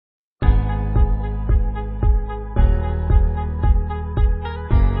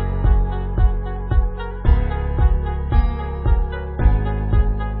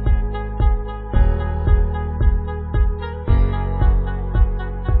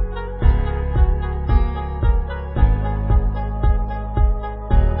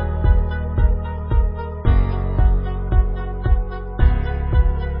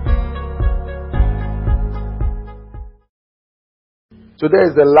Today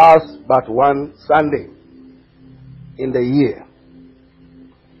is the last but one Sunday in the year.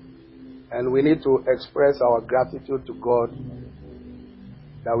 And we need to express our gratitude to God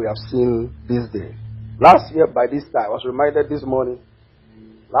that we have seen this day. Last year by this time, I was reminded this morning,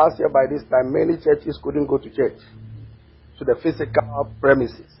 last year by this time, many churches couldn't go to church, to the physical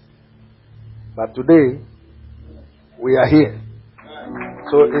premises. But today, we are here.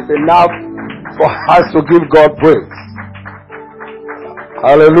 So it's enough for us to give God praise.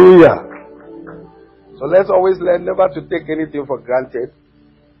 Hallelujah. So let's always learn never to take anything for granted.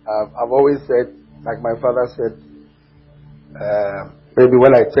 I've always said, like my father said, maybe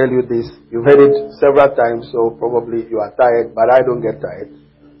when I tell you this, you've heard it several times, so probably you are tired, but I don't get tired.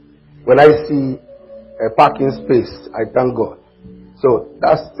 When I see a parking space, I thank God. So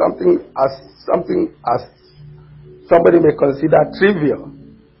that's something as somebody may consider trivial.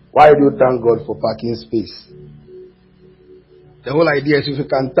 Why do you thank God for parking space? The whole idea is if you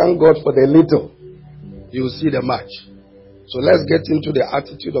can thank God for the little, you will see the much. So let's get into the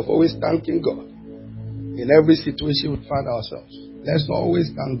attitude of always thanking God. In every situation we find ourselves, let's always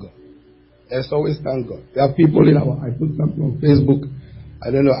thank God. Let's always thank God. There are people I put something on Facebook.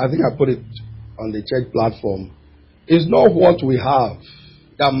 I don't know, I think I put it on the church platform. It's not what we have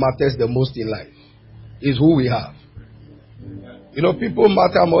that matters the most in life. It's who we have. You know, people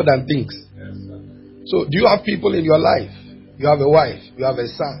matter more than things. So do you have people in your life? You have a wife, you have a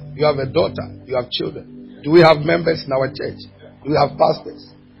son, you have a daughter, you have children. Do we have members in our church? Do we have pastors?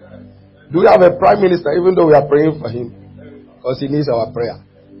 Do we have a prime minister, even though we are praying for him? Because he needs our prayer.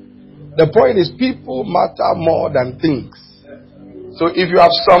 The point is, people matter more than things. So if you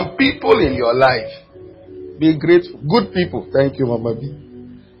have some people in your life, be grateful. Good people. Thank you, Mama B.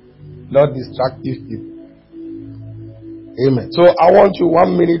 Not destructive people. Amen. So I want you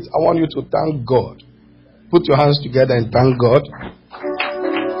 1 minute. I want you to thank God. Put your hands together and thank God.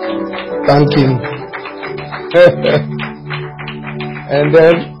 Thank Him. and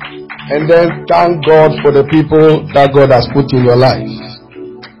then thank God for the people that God has put in your life.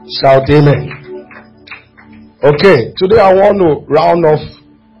 Shout amen. Okay, today I want to round off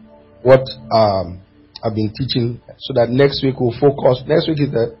what I've been teaching so that next week we'll focus. Next week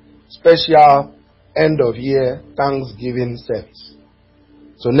is the special end of year Thanksgiving service.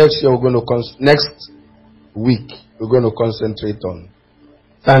 So next week we're going to concentrate on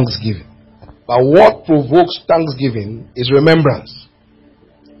Thanksgiving. But what provokes thanksgiving is remembrance.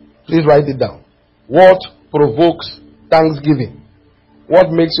 Please write it down. What provokes thanksgiving?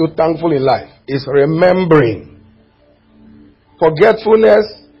 What makes you thankful in life is remembering.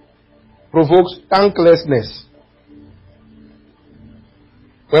 Forgetfulness provokes thanklessness.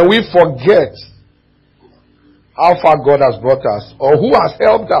 When we forget how far God has brought us or who has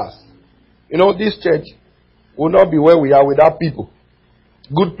helped us, you know, this church will not be where we are without people.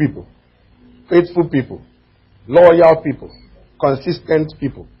 Good people. Faithful people, loyal people, consistent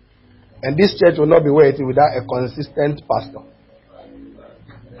people. And this church will not be where it is without a consistent pastor.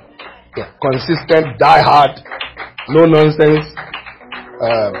 Yeah, consistent, die-hard, no nonsense,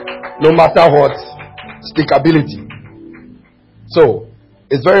 no matter what, stickability. So,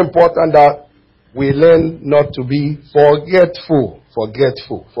 it's very important that we learn not to be forgetful.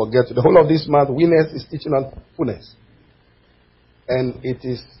 The whole of this month, Winners is teaching on fullness. And it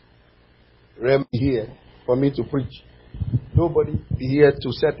is here for me to preach. Nobody be here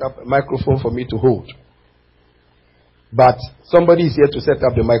to set up a microphone for me to hold. But somebody is here to set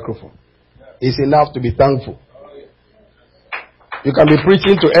up the microphone. It's enough to be thankful. You can be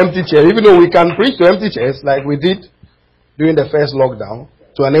preaching to empty chairs, even though we can preach to empty chairs like we did during the first lockdown,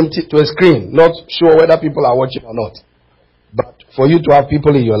 to a screen, not sure whether people are watching or not. But for you to have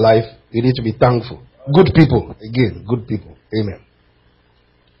people in your life, you need to be thankful. Good people, again, good people. Amen.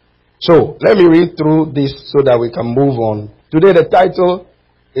 So, let me read through this so that we can move on. Today the title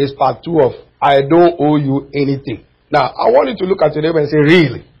is part 2 of I Don't Owe You Anything. Now, I want you to look at your neighbor and say,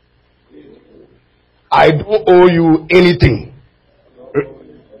 really? I don't owe you anything.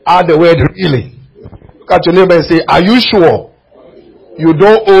 Add the word really. Look at your neighbor and say, are you sure you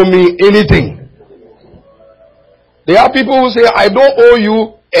don't owe me anything? There are people who say, I don't owe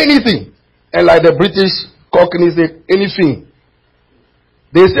you anything. And like the British Cockney say, anything.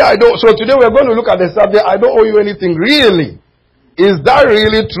 They say, I don't. So today we're going to look at the subject, I don't owe you anything. Really? Is that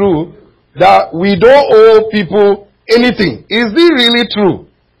really true? That we don't owe people anything? Is it really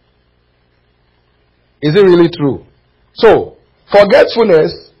true? Is it really true? So,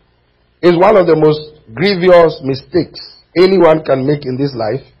 forgetfulness is one of the most grievous mistakes anyone can make in this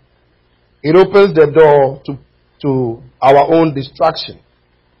life. It opens the door to our own destruction.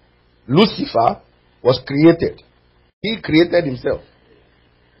 Lucifer was created. He created himself.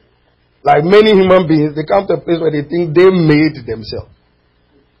 Like many human beings, they come to a place where they think they made themselves.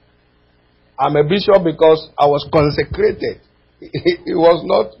 I'm a bishop because I was consecrated. It was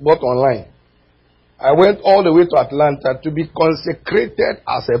not bought online. I went all the way to Atlanta to be consecrated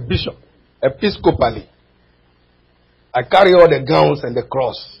as a bishop, episcopally. I carry all the gowns and the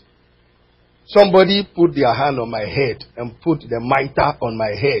cross. Somebody put their hand on my head and put the mitre on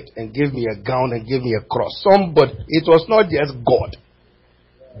my head and gave me a gown and gave me a cross. Somebody, it was not just God.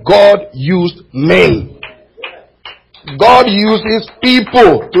 God used men. God uses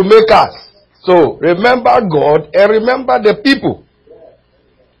people to make us. So remember God and remember the people.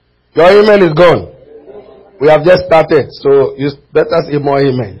 Your amen is gone. We have just started, so you better say more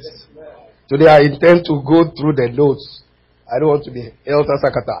amens. Today I intend to go through the notes. I don't want to be elder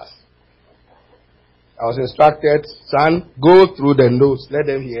sakatas. I was instructed, son, go through the notes. Let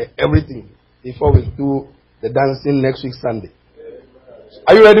them hear everything before we do the dancing next week Sunday.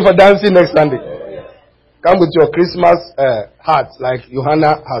 Are you ready for dancing next Sunday? Come with your Christmas hat, like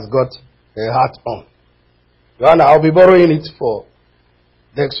Johanna has got a hat on. Johanna, I'll be borrowing it for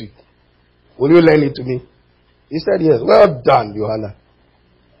next week. Will you lend it to me? He said yes. Well done, Johanna.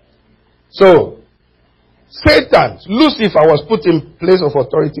 So, Satan, Lucifer, was put in place of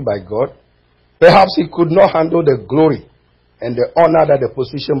authority by God. Perhaps he could not handle the glory and the honor that the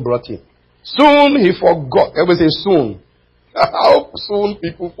position brought him. Soon he forgot. Everybody say soon. How soon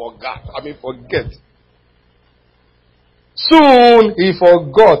people forget? Soon he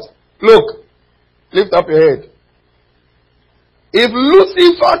forgot. Look, lift up your head. If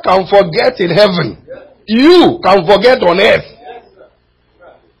Lucifer can forget in heaven, you can forget on earth.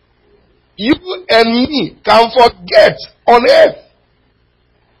 You and me can forget on earth.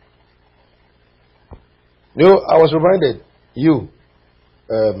 You know, I was reminded,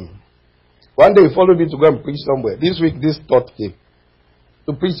 one day he followed me to go and preach somewhere. This week, this thought came.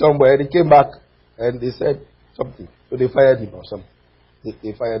 To preach somewhere, and he came back and they said something. So they fired him or something.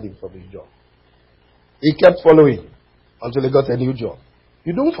 They fired him from his job. He kept following until he got a new job.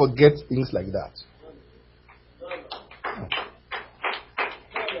 You don't forget things like that.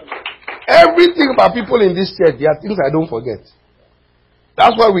 Everything about people in this church, there are things I don't forget.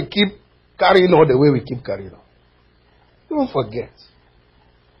 That's why we keep carrying on the way we keep carrying on. Don't forget.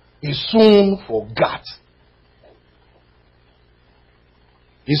 He soon forgot.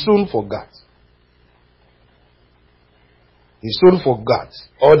 He soon forgot. He soon forgot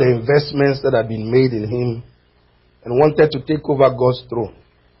all the investments that had been made in him and wanted to take over God's throne.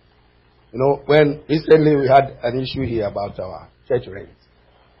 You know, when recently we had an issue here about our church rent.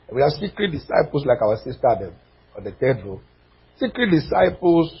 We have secret disciples like our sister on the third row. Secret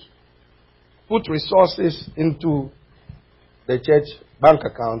disciples put resources into the church bank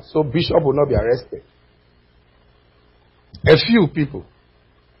account so Bishop will not be arrested. A few people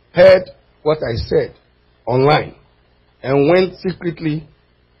heard what I said online and went secretly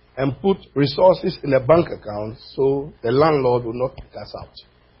and put resources in the bank account so the landlord will not kick us out.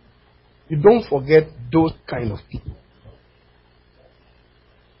 You don't forget those kind of people.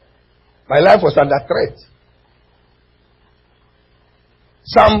 My life was under threat.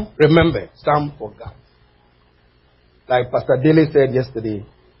 Some remembered, some forgot. Like Pastor Dele said yesterday,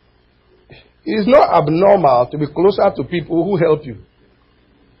 it's not abnormal to be closer to people who help you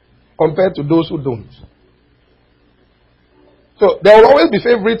compared to those who don't. So there will always be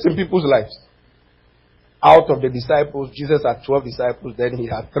favorites in people's lives. Out of the disciples, Jesus had 12 disciples, then he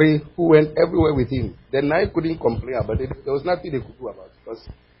had 3 who went everywhere with him. The 9 couldn't complain about it. There was nothing they could do about it because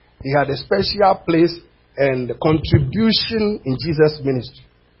he had a special place and contribution in Jesus' ministry.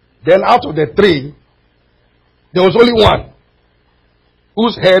 Then out of the 3, there was only one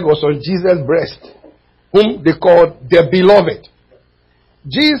whose head was on Jesus' breast, whom they called the beloved.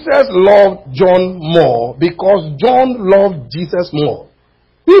 Jesus loved John more because John loved Jesus more.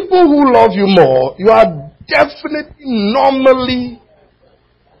 People who love you more, you are definitely, normally,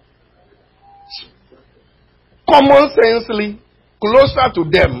 common sensely closer to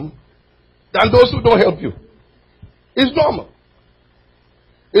them than those who don't help you. It's normal.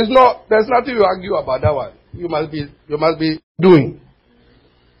 It's not, there's nothing to argue about that one. You must be doing.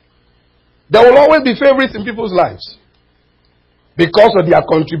 There will always be favorites in people's lives because of their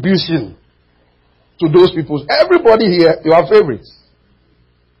contribution to those people. Everybody here, you are favorites.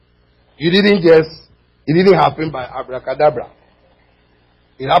 It didn't happen by abracadabra.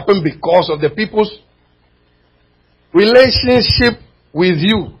 It happened because of the people's relationship with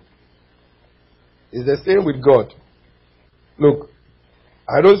you. It's the same with God. Look,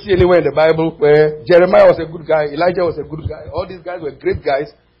 I don't see anywhere in the Bible where Jeremiah was a good guy, Elijah was a good guy, all these guys were great guys.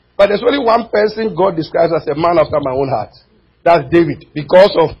 But there's only one person God describes as a man after my own heart. That's David.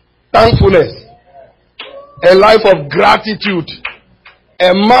 Because of thankfulness, a life of gratitude.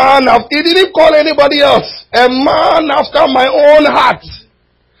 A man he didn't call anybody else. A man after my own heart.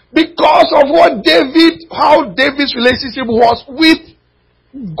 Because of how David's relationship was with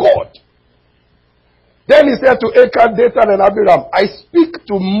God. Then he said to Achan, Dathan, and Abiram, I speak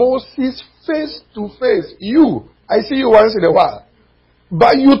to Moses face to face. You, I see you once in a while.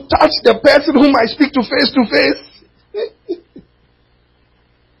 But you touch the person whom I speak to face.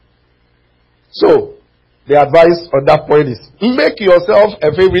 So, the advice on that point is, make yourself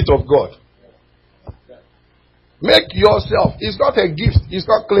a favorite of God. Make yourself. It's not a gift. It's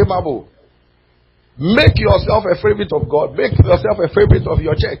not claimable. Make yourself a favorite of God. Make yourself a favorite of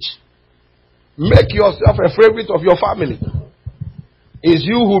your church. Make yourself a favorite of your family. It's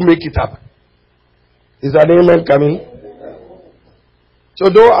you who make it happen. Is an amen coming? So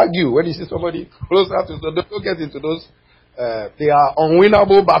don't argue when you see somebody closer to so don't get into those. They are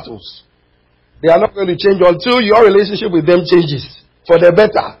unwinnable battles. They are not going to change until your relationship with them changes for the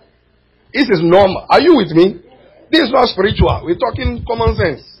better. This is normal. Are you with me? This is not spiritual. We're talking common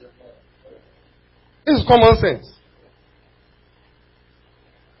sense. This is common sense.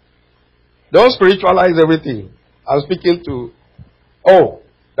 Don't spiritualize everything. I'm speaking to... Oh,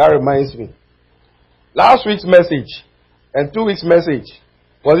 that reminds me. Last week's message and 2 weeks' message,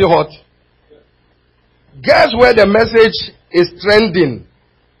 was it hot? Guess where the message is trending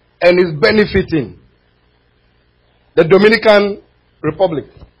and is benefiting? The Dominican Republic.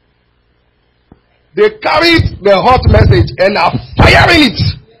 They carried the hot message and are firing it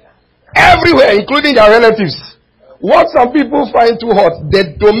everywhere, including their relatives. What some people find too hot, the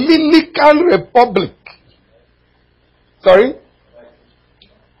Dominican Republic. Sorry?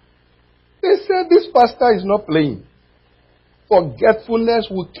 They said this pastor is not playing. Forgetfulness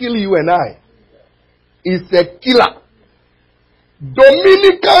will kill you and I. It's a killer.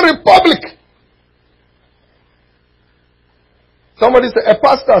 Dominican Republic. Somebody said, a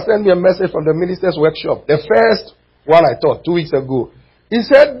pastor sent me a message from the minister's workshop. The first one I taught 2 weeks ago. He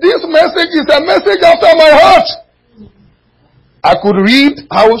said, this message is a message after my heart. I could read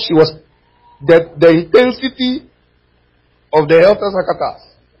how she was, the intensity of the health Sakatas.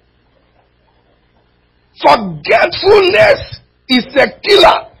 Forgetfulness is a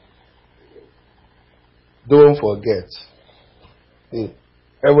killer. Don't forget.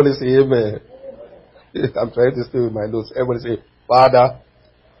 Everybody say amen. I'm trying to stay with my notes. Everybody say, Father,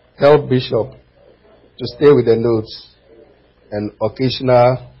 help Bishop to stay with the notes and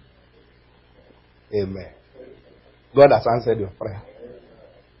occasional amen. God has answered your prayer.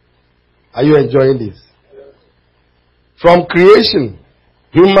 Are you enjoying this? From creation,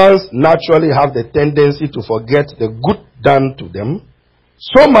 humans naturally have the tendency to forget the good done to them.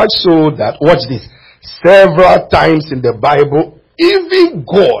 So much so that, watch this, several times in the Bible, even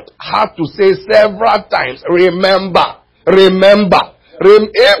God had to say several times, remember. If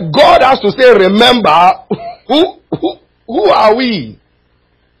God has to say remember, who are we?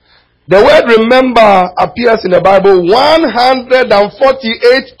 The word remember appears in the Bible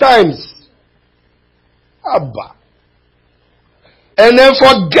 148 times. Abba. And then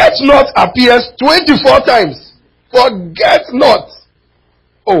forget not appears 24 times. Forget not.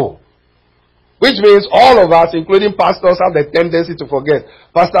 Oh. Which means all of us, including pastors, have the tendency to forget.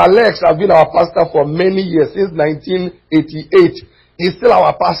 Pastor Alex has been our pastor for many years, since 1988. He's still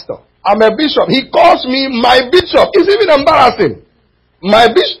our pastor. I'm a bishop. He calls me my bishop. It's even embarrassing. My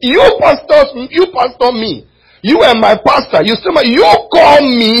bishop, you pastor me. You and my pastor. You call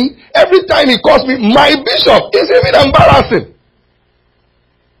me every time he calls me my bishop. It's even embarrassing.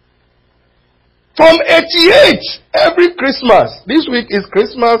 From 88, every Christmas. This week is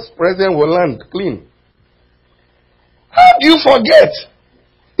Christmas present will land clean. How do you forget?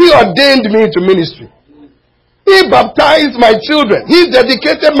 He ordained me to ministry. He baptized my children. He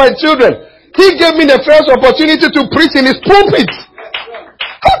dedicated my children. He gave me the first opportunity to preach in his pulpit.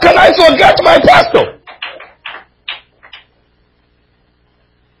 How can I forget my pastor?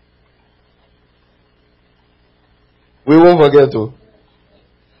 We won't forget to.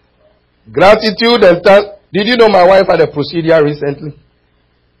 Gratitude and thank. Did you know my wife had a procedure recently?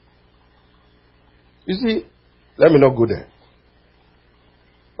 You see, let me not go there.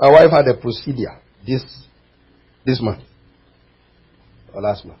 My wife had a procedure this month. Or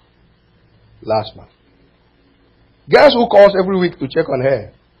last month. Last month. Guess who calls every week to check on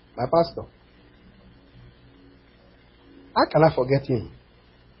her? My pastor. How can I forget him?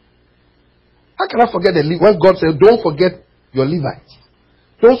 How can I forget when God said, don't forget your Levites.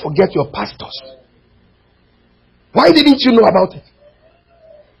 Don't forget your pastors. Why didn't you know about it?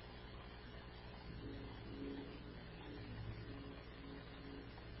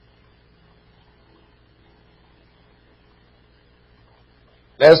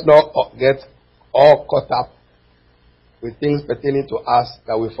 Let's not get all caught up with things pertaining to us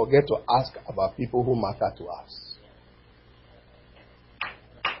that we forget to ask about people who matter to us.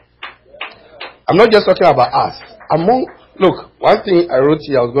 I'm not just talking about us. Look, one thing I wrote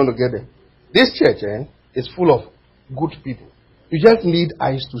here, I was going to get it. This church is full of good people. You just need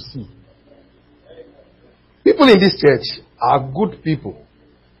eyes to see. People in this church are good people.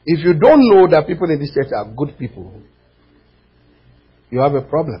 If you don't know that people in this church are good people, you have a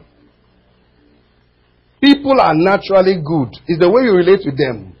problem. People are naturally good. It's the way you relate to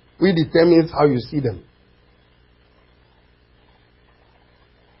them which determines how you see them.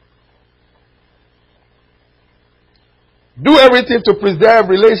 Do everything to preserve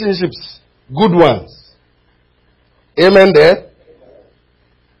relationships, good ones. Amen there?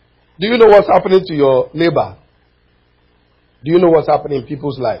 Do you know what's happening to your neighbor? Do you know what's happening in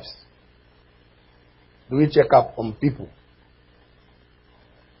people's lives? Do we check up on people?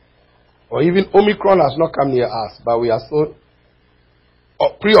 Or even Omicron has not come near us, but we are so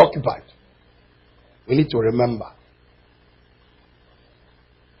preoccupied. We need to remember.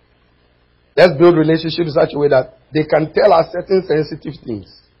 Let's build relationships in such a way that they can tell us certain sensitive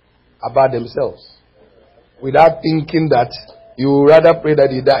things about themselves without thinking that you would rather pray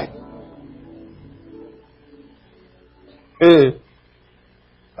that he died. Hey,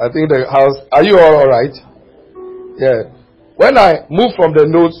 I think the house, are you all right? Yeah. When I move from the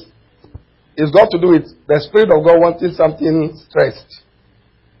notes, it's got to do with the Spirit of God wanting something stressed.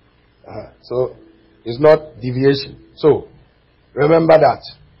 So, it's not deviation. So, remember that.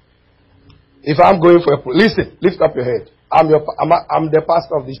 If I'm going for listen, lift up your head. I'm the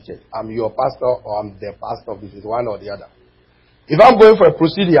pastor of this church. I'm your pastor or I'm the pastor of this. It's one or the other. If I'm going for a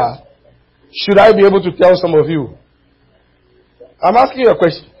procedure, should I be able to tell some of you? I'm asking you a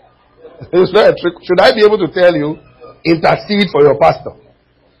question. It's not a trick. Should I be able to tell you, intercede for your pastor?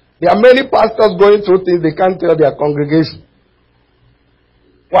 There are many pastors going through things they can't tell their congregation.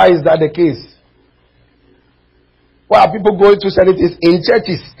 Why is that the case? Why are people going through certain things in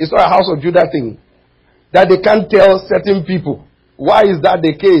churches? It's not a house of Judah thing. That they can't tell certain people. Why is that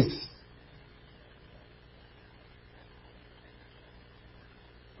the case?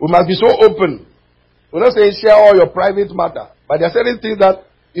 We must be so open. We're not saying share all your private matter. But there are certain things that,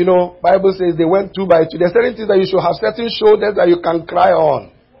 Bible says they went 2 by 2. There are certain things that you should have certain shoulders that you can cry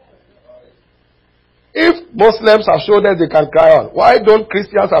on. If Muslims have shoulders they can cry on, why don't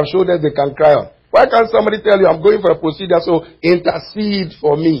Christians have shoulders they can cry on? Why can't somebody tell you, I'm going for a procedure, so intercede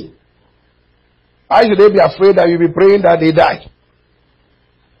for me? Why should they be afraid that you'll be praying that they die?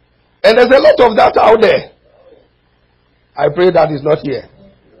 And there's a lot of that out there. I pray that is not here.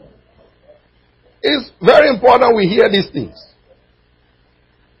 It's very important we hear these things.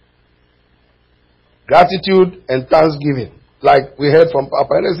 Gratitude and thanksgiving. Like we heard from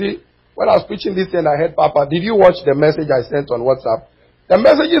Papa. And see, when I was preaching this thing, I heard Papa, did you watch the message I sent on WhatsApp? The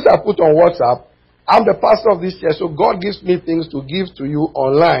messages I put on WhatsApp, I'm the pastor of this church, so God gives me things to give to you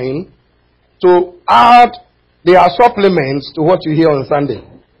online to add. They are supplements to what you hear on Sunday.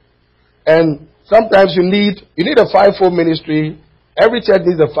 And sometimes you need a fivefold ministry. Every church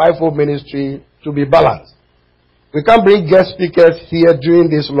needs a fivefold ministry to be balanced. We can't bring guest speakers here during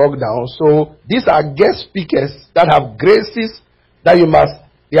this lockdown. So these are guest speakers that have graces that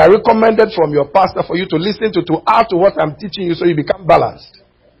they are recommended from your pastor for you to listen to add to what I'm teaching you so you become balanced.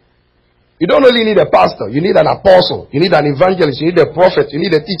 You don't only need a pastor. You need an apostle. You need an evangelist. You need a prophet. You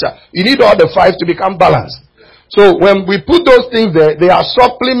need a teacher. You need all the five to become balanced. So when we put those things there, they are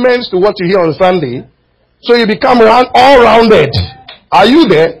supplements to what you hear on Sunday. So you become all-rounded. Are you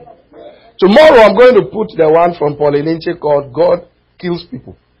there? Tomorrow I'm going to put the one from Paul Elenche called God Kills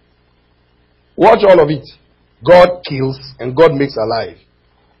People. Watch all of it. God kills and God makes alive.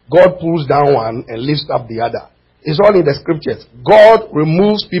 God pulls down one and lifts up the other. It's all in the scriptures. God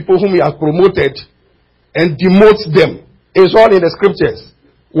removes people whom he has promoted and demotes them. It's all in the scriptures.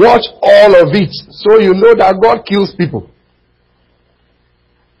 Watch all of it so you know that God kills people.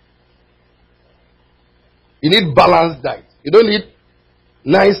 You need balanced diet. You don't need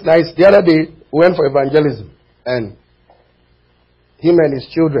nice. The other day, we went for evangelism. And him and his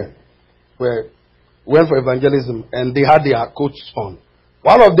children went for evangelism. And they had their coats on.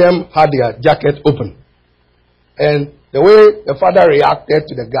 One of them had their jacket open. And the way the father reacted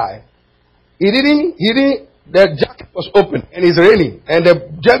to the guy, the jacket was open. And it's raining. And the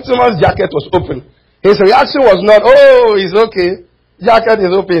gentleman's jacket was open. His reaction was not, oh, it's okay. Jacket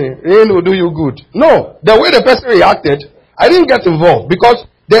is open. Rain will do you good. No. The way the person reacted, I didn't get involved because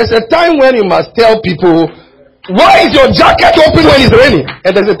there's a time when you must tell people, why is your jacket open when it's raining?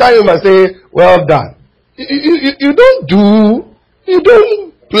 And there's a time you must say, well done. You don't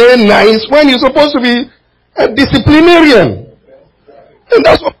play nice when you're supposed to be a disciplinarian. And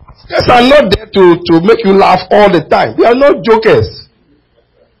that's what pastors are not there to make you laugh all the time. They are not jokers.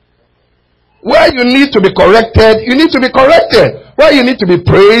 Where you need to be corrected, you need to be corrected. Where you need to be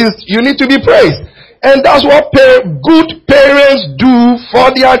praised, you need to be praised. And that's what good parents do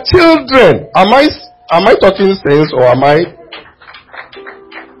for their children. Am I talking sense or am I?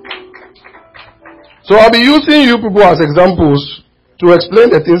 So I'll be using you people as examples to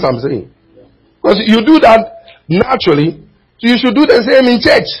explain the things I'm saying. Because you do that naturally, so you should do the same in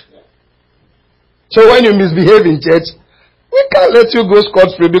church. So when you misbehave in church, we can't let you go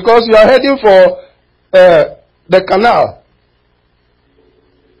scot-free because you are heading for the canal.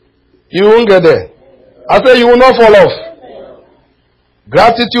 You won't get there. I say you will not fall off.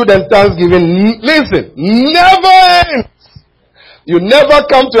 Gratitude and thanksgiving, listen, never ends. You never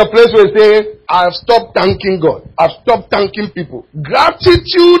come to a place where you say, I've stopped thanking God. I've stopped thanking people.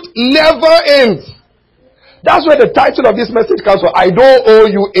 Gratitude never ends. That's where the title of this message comes from. I don't owe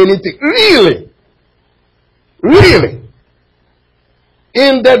you anything. Really? Really?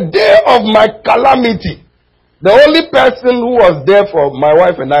 In the day of my calamity, the only person who was there for my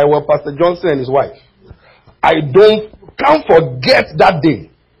wife and I were Pastor Johnson and his wife. I can't forget that day.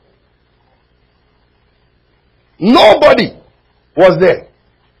 Nobody was there.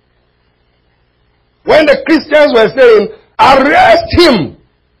 When the Christians were saying, arrest him,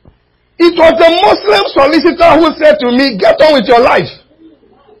 it was a Muslim solicitor who said to me, get on with your life.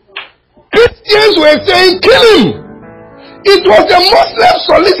 Christians were saying, kill him. It was a Muslim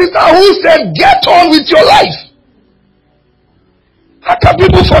solicitor who said, get on with your life. How can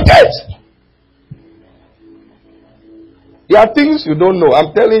people forget? There are things you don't know.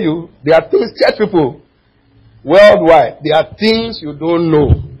 I'm telling you, there are things, church people, worldwide, there are things you don't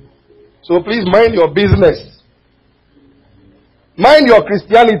know. So please mind your business. Mind your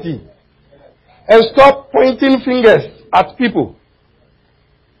Christianity. And stop pointing fingers at people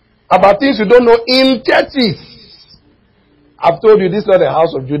about things you don't know in churches. I've told you this is not the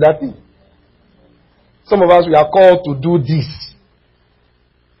house of Judah thing. Some of us, we are called to do this.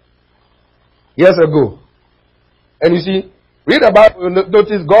 Years ago. And you see, read about,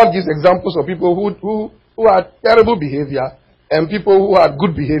 notice God gives examples of people who had terrible behavior and people who had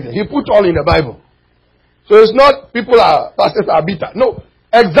good behavior. He put all in the Bible. So it's not pastors are bitter. No.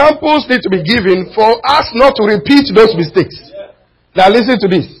 Examples need to be given for us not to repeat those mistakes. Now listen to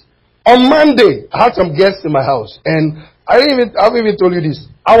this. On Monday, I had some guests in my house and I haven't even told you this.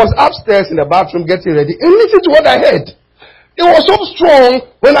 I was upstairs in the bathroom getting ready and listen to what I heard. It was so strong.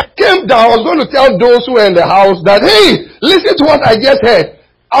 When I came down, I was going to tell those who were in the house that, hey, listen to what I just heard.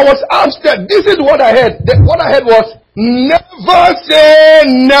 I was upstairs. This is what I heard. What I heard was, never say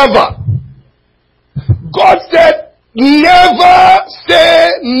never. God said, never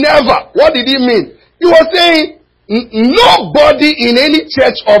say never. What did he mean? He was saying, nobody in any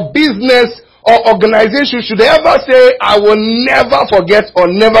church or business or organization should ever say, I will never forget or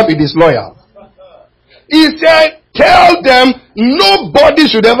never be disloyal. He said, tell them nobody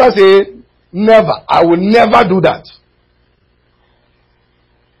should ever say, never. I will never do that.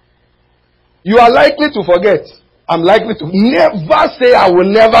 You are likely to forget. I'm likely to never say, I will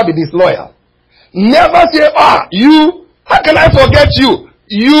never be disloyal. Never say, how can I forget you?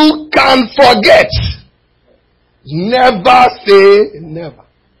 You can forget. Never say never.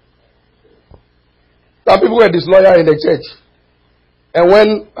 Some people were disloyal in the church. And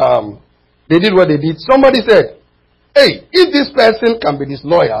when they did what they did, somebody said, hey, if this person can be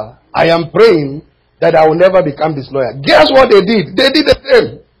disloyal, I am praying that I will never become disloyal. Guess what they did? They did the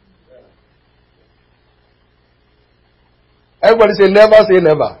same. Everybody say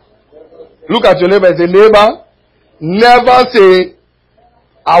never. Look at your neighbor and say, neighbor, never say,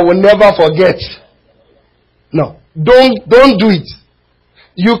 I will never forget. No, don't do it.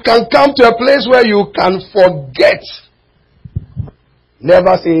 You can come to a place where you can forget.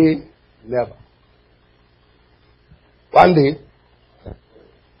 Never say never. One day,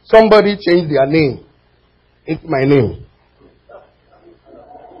 somebody changed their name into my name.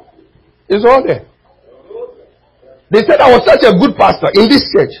 It's all there. They said I was such a good pastor in this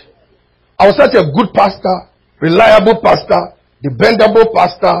church. I was such a good pastor, reliable pastor, dependable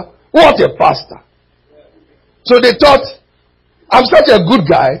pastor. What a pastor. So they thought I'm such a good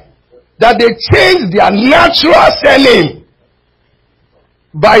guy that they changed their natural surname.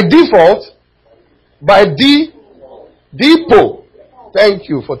 By default, by Deepo. Thank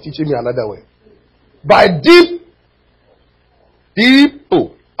you for teaching me another way. By Deepo.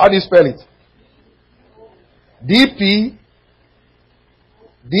 How do you spell it? Deepo.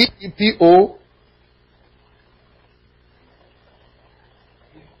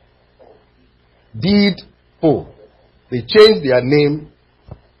 They changed their name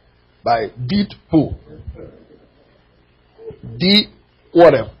by Deadpool. D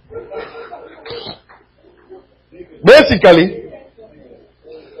whatever. Basically,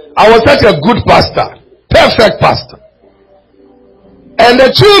 I was such a good pastor, perfect pastor. And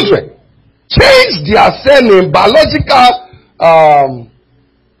the children changed their surname, biological.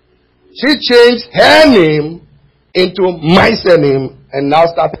 She changed her name into my surname and now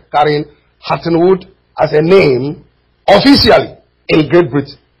started carrying Hattonwood as a name officially in Great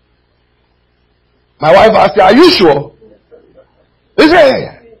Britain. My wife asked her, "Are you sure?" He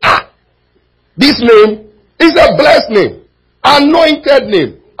said, "This name is a blessed name, anointed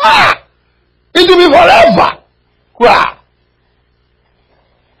name. It will be forever."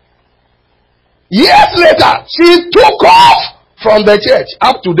 Years later, she took off from the church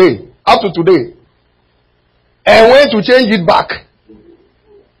up to today, and went to change it back.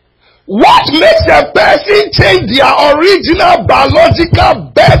 What makes a person change their original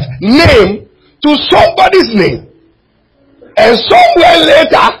biological birth name to somebody's name, and somewhere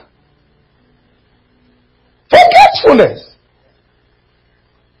later, forgetfulness?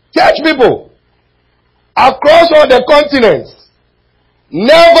 Church people across all the continents,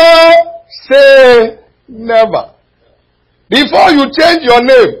 never say never. Before you change your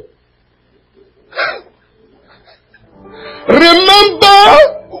name,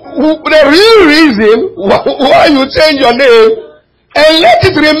 remember the real reason why you change your name, and let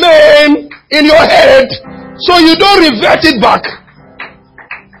it remain in your head so you don't revert it back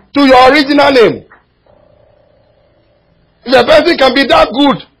to your original name. If a person can be that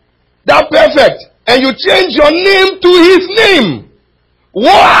good, that perfect, and you change your name to his name,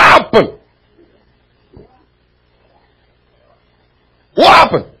 what happened? What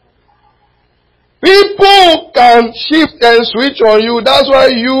happened? People can shift and switch on you. That's why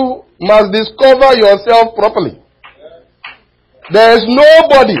you must discover yourself properly. There is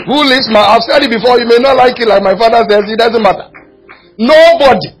nobody who lives I've said it before, you may not like it, like my father says, it doesn't matter.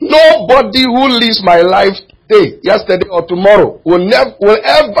 Nobody who lives my life today, yesterday or tomorrow will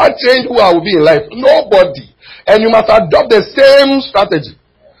ever change who I will be in life. Nobody. And you must adopt the same strategy.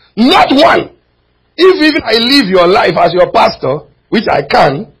 Not one. If even I live your life as your pastor, which I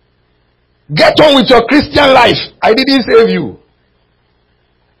can, get on with your Christian life. I didn't save you.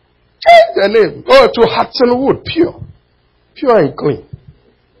 Change the name. Go to Hattonwood, pure. Pure and clean.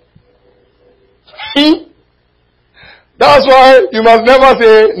 That's why you must never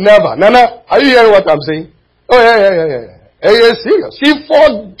say never. Nana, are you hearing what I'm saying? Oh, yeah. Are you serious? She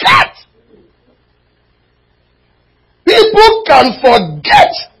forgot. People can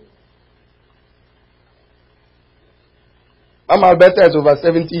forget. Mama Alberta is over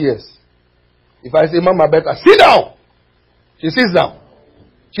 70 years. If I say, Mama Alberta, sit down. She sits down.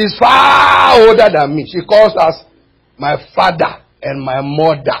 She's far older than me. She calls us my father and my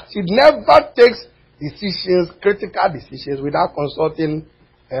mother. She never takes decisions, critical decisions, without consulting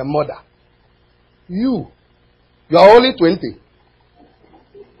her mother. You are only 20.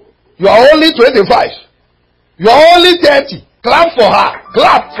 You are only 25. You are only 30. Clap for her.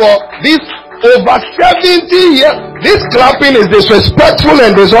 Clap for this over 70 years. This clapping is disrespectful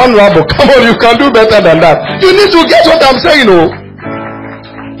and dishonorable. Come on, you can do better than that. You need to get what I'm saying,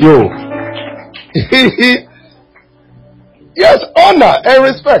 Yes, honor and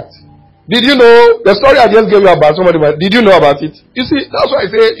respect. Did you know the story I just gave you about somebody? Did you know about it? You see, that's why I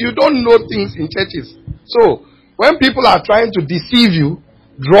say you don't know things in churches. So when people are trying to deceive you,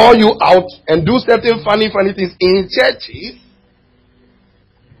 draw you out, and do certain funny things in churches,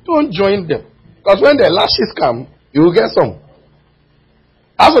 don't join them. Because when the lashes come, you will get some.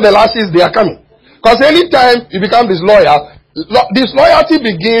 As for the lashes, they are coming. Because anytime you become disloyal, disloyalty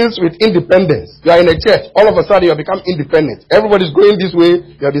begins with independence. You are in a church, all of a sudden you become independent. Everybody's going this way,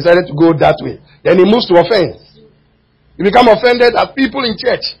 you have decided to go that way. Then it moves to offense. You become offended at people in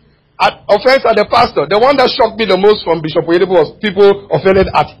church. Offense at the pastor. The one that shocked me the most from Bishop Oyedepo was people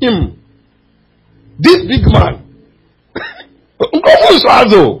offended at him. This big man.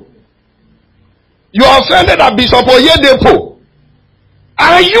 You are offended at Bishop Oyedepo.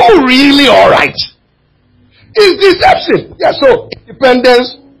 Are you really alright? It's deception. Yeah, so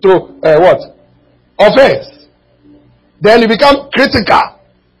independence to what? Offense. Then you become critical.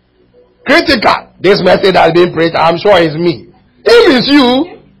 Critical. This message has been preached. I'm sure it's me. If it's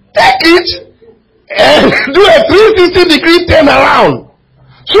you, take it and do a 360-degree turnaround.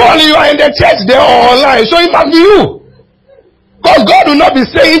 Surely you are in the church there or online, so it must be you. Because God will not be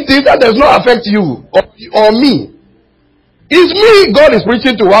saying things that does not affect you or me. It's me God is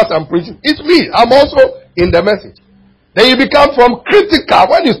preaching to us. I'm preaching. It's me. I'm also in the message. Then you become from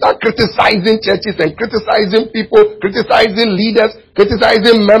critical. When you start criticizing churches and criticizing people, criticizing leaders,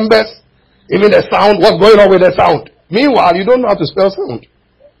 criticizing members, even the sound, what's going on with the sound? Meanwhile, you don't know how to spell sound.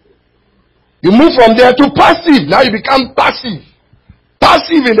 You move from there to passive. Now you become passive.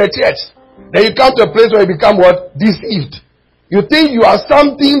 Passive in the church. Then you come to a place where you become what? Deceived. You think you are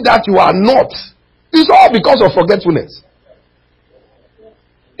something that you are not. It's all because of forgetfulness.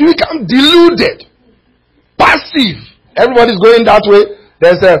 You become deluded. Passive. Everybody's going that way.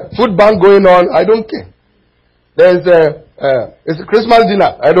 There's a food bank going on. I don't care. There's it's a Christmas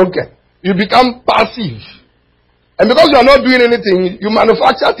dinner. I don't care. You become passive. And because you are not doing anything, you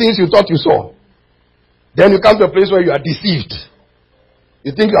manufacture things you thought you saw. Then you come to a place where you are deceived.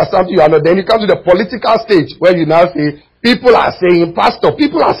 You think you are something you are not. Then you come to the political stage where you now say, people are saying, pastor,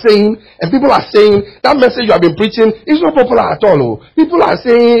 people are saying, and people are saying, that message you have been preaching is not popular at all. Oh. People are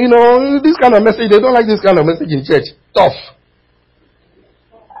saying, you know, this kind of message, they don't like this kind of message in church. Tough.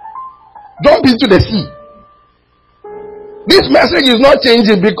 Jump into the sea. This message is not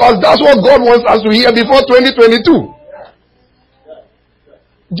changing because that's what God wants us to hear before 2022.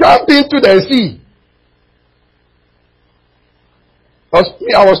 Jump into the sea.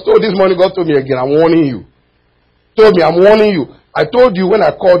 I was told this morning, God told me again, I'm warning you. Told me, I'm warning you. I told you when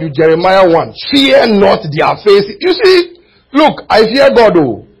I called you, Jeremiah 1, fear not their faces. You see, look, I fear God.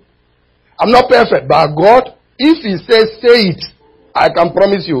 Oh. I'm not perfect, but God, if He says, say it, I can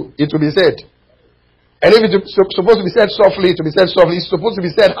promise you, it will be said. And if it's supposed to be said softly, it will be said softly. It's supposed to be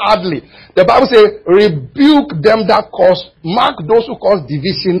said hardly. The Bible says, rebuke them that cause, mark those who cause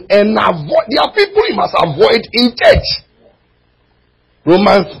division, and avoid. There are people you must avoid in church.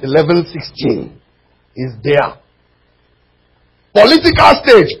 Romans 11:16 is there. Political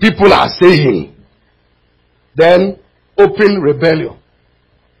stage, people are saying. Then, open rebellion.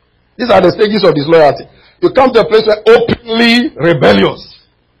 These are the stages of disloyalty. You come to a place where openly rebellious.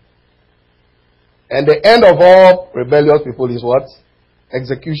 And the end of all rebellious people is what?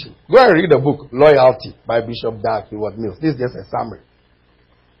 Execution. Go and read the book, Loyalty, by Bishop Dag Heward-Mills. This is just a summary.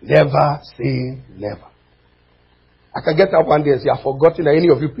 Never say never. I can get up one day and say, I've forgotten that any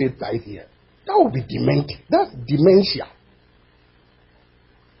of you paid tithe here. That would be demented. That's dementia.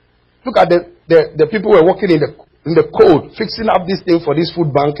 Look at the people who were working in the cold, fixing up this thing for this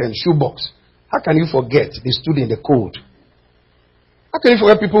food bank and shoebox. How can you forget they stood in the cold? How can you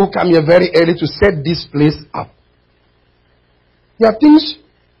forget people who come here very early to set this place up? There are things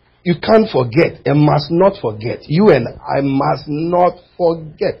you can't forget and must not forget. You and I must not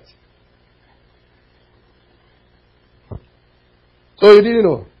forget. So you didn't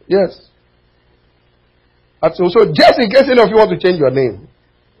know? Yes. So just in case any of you want to change your name,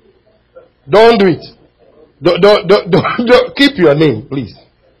 don't do it. Don't keep your name, please.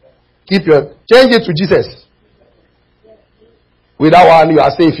 Change it to Jesus. With that one, you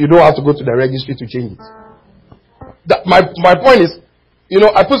are safe. You don't have to go to the registry to change it. My point is, you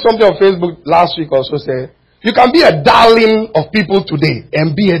know, I put something on Facebook last week also, say, you can be a darling of people today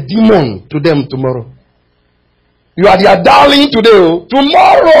and be a demon to them tomorrow. You are their darling today,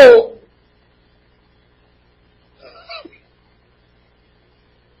 tomorrow.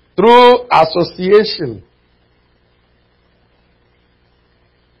 Through association.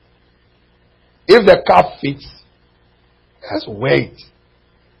 If the cap fits, just wait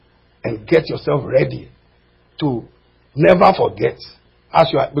and get yourself ready to never forget.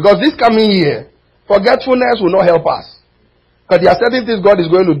 Because this coming year, forgetfulness will not help us. Because there are certain things God is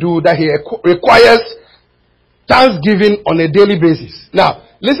going to do that He requires thanksgiving on a daily basis. Now,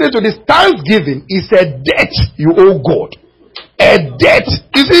 listen to this. Thanksgiving is a debt you owe God. A debt.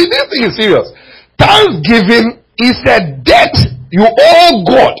 You see, this thing is serious. Thanksgiving is a debt you owe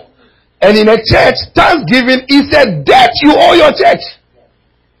God. And in a church, thanksgiving is a debt you owe your church.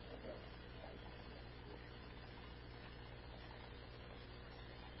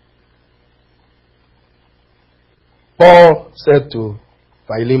 Paul said to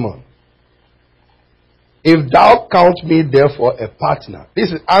Philemon, if thou count me therefore a partner.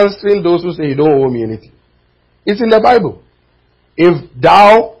 This is answering those who say you don't owe me anything. It's in the Bible. If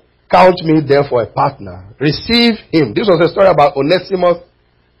thou count me therefore a partner, receive him. This was a story about Onesimus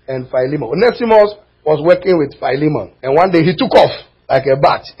and Philemon. Onesimus was working with Philemon, and one day he took off like a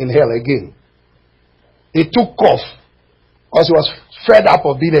bat in hell again. He took off because he was fed up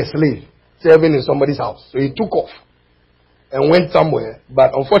of being a slave, serving in somebody's house. So he took off and went somewhere.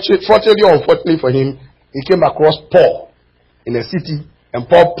 But unfortunately for him, he came across Paul in a city, and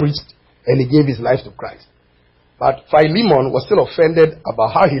Paul preached, and he gave his life to Christ. But Philemon was still offended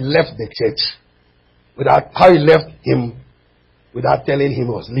about how he left the church, how he left him without telling him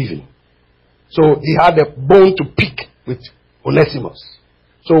he was leaving. So he had a bone to pick with Onesimus.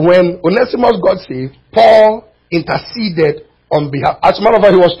 So when Onesimus got saved, Paul interceded on behalf. As a matter of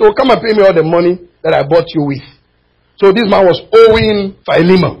fact, he was told, come and pay me all the money that I bought you with. So this man was owing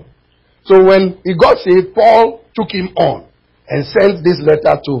Philemon. So when he got saved, Paul took him on and sent this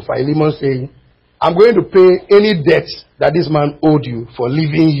letter to Philemon saying, I'm going to pay any debt that this man owed you for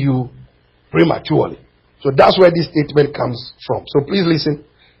leaving you prematurely. So that's where this statement comes from. So please listen.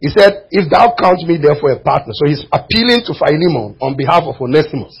 He said, if thou count me therefore a partner. So he's appealing to Philemon on behalf of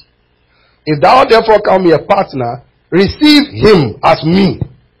Onesimus. If thou therefore count me a partner, receive him as me.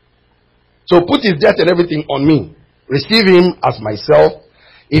 So put his debt and everything on me. Receive him as myself.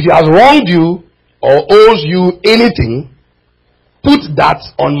 If he has wronged you or owes you anything, put that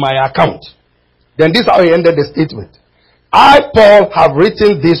on my account. Then this is how he ended the statement. I, Paul, have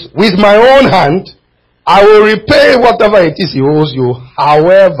written this with my own hand. I will repay whatever it is he owes you.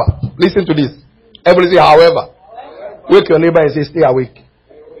 However, listen to this. Everybody say, however. Wake your neighbor and say, stay awake.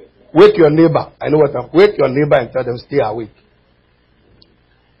 Wake your neighbor. I know what I'm. Wake your neighbor and tell them, stay awake.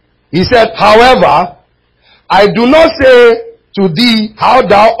 He said, however, I do not say to thee how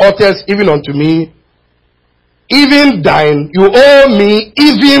thou oughtest even unto me, even thine, you owe me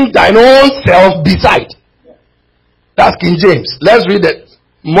even thine own self beside. That's King James. Let's read the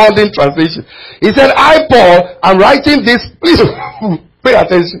modern translation. He said, I, Paul, am writing this. Please pay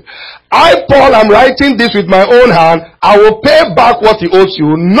attention. I, Paul, am writing this with my own hand. I will pay back what he owes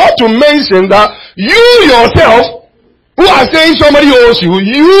you. Not to mention that you yourself, who are saying somebody owes you,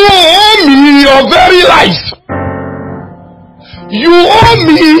 you owe me your very life. You owe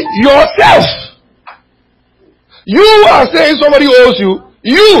me yourself. You are saying somebody owes you.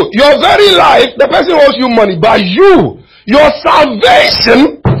 You, your very life, the person owes you money, but you, your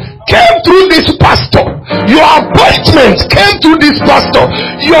salvation came through this pastor. Your appointment came through this pastor.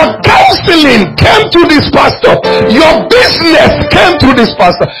 Your counseling came through this pastor. Your business came through this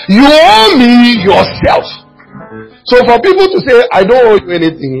pastor. You owe me yourself. So for people to say, I don't owe you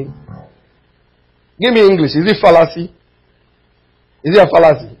anything, give me English. Is it fallacy? Is it a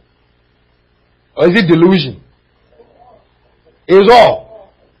fallacy? Or is it delusion? It's all.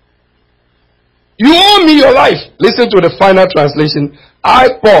 You owe me your life. Listen to the final translation. I,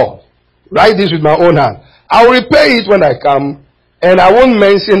 Paul, write this with my own hand. I will repay it when I come, and I won't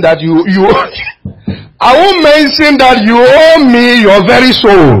mention that you I won't mention that you owe me your very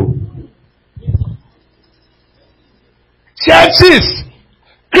soul. Churches,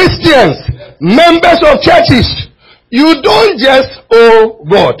 Christians, members of churches, you don't just owe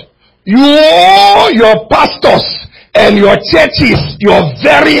God. You owe your pastors and your churches your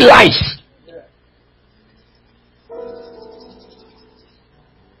very life.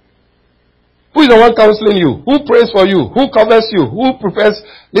 Who is the one counseling you? Who prays for you? Who covers you? Who prepares,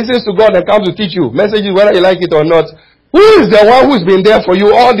 listens to God and comes to teach you messages whether you like it or not? Who is the one who's been there for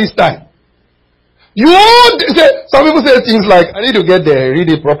you all this time? You all say, some people say things like, I need to get there,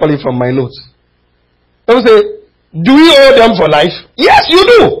 read it properly from my notes. Some say, do you owe them for life? Yes, you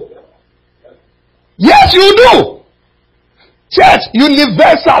do. Yes, you do. Church,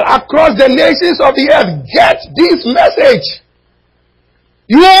 universal, across the nations of the earth, get this message.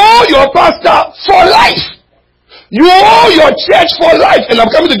 You owe your pastor for life. You owe your church for life. And I'm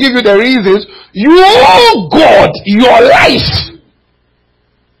coming to give you the reasons. You owe God your life.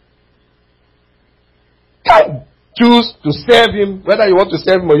 Can't choose to serve him, whether you want to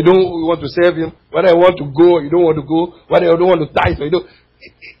serve him or you don't want to serve him, whether you want to go or you don't want to go, whether you don't want to tithe or you don't.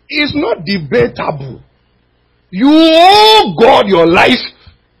 It's not debatable. You owe God your life.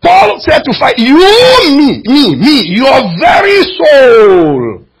 Paul said to fight, you owe me, your very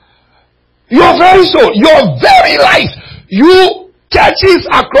soul. Your very soul, your very life. You churches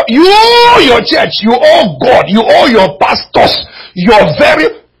across, you owe your church, you owe God, you owe your pastors, your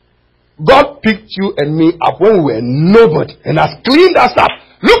very. God picked you and me up when we were nobody and has cleaned us up.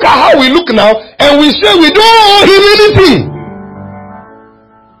 Look at how we look now, and we say we don't owe him anything.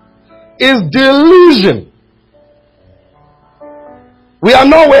 It's delusion. We are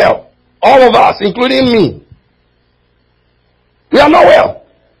not well. All of us, including me. We are not well.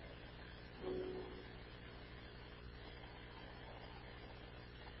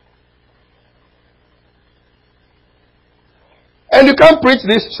 And you can't preach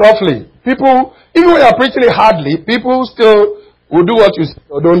this softly. People, even when you are preaching it hardly, people still will do what you say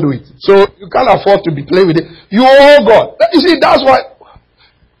or don't do it. So you can't afford to be playing with it. You owe God. You see, that's why.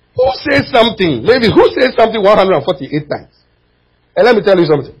 Who says something? Maybe who says something 148 times? And let me tell you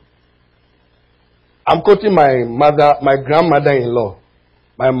something. I'm quoting my mother, my grandmother-in-law,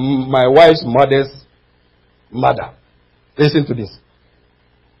 my wife's mother's mother. Listen to this.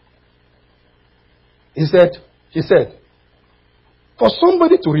 He said, She said, for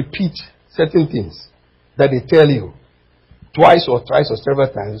somebody to repeat certain things that they tell you twice or thrice or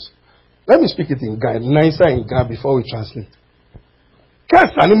several times, let me speak it in Ghana, nicer in Ghana before we translate.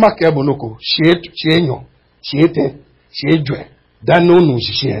 Kansanima kebonoko, shienyo, shiete, shiejwe, danonu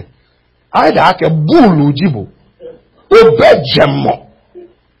shishien. Aida ake bulu jibo, obejemo.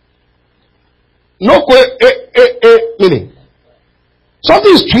 No meaning.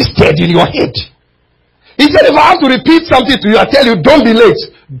 Something is twisted in your head. He said, if I have to repeat something to you, I tell you, don't be late.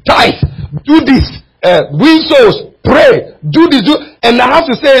 Tithe, do this, win souls, pray, do this, and I have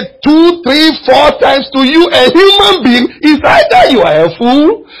to say it 2, 3, 4 times to you, a human being, is either you are a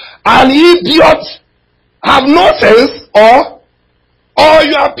fool, an idiot, have no sense, or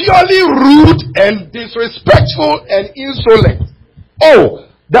you are purely rude and disrespectful and insolent. Oh,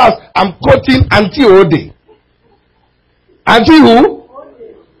 I'm quoting Auntie Ode. Auntie who?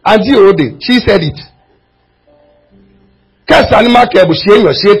 Auntie Ode. She said it. Kasanima kebu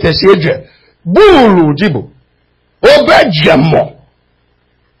shienyo shiete shiedre. Bulu jibo. Obejemo.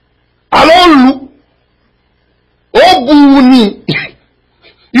 Alolu. Obuni.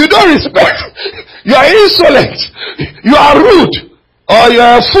 You don't respect. You are insolent. You are rude. Or you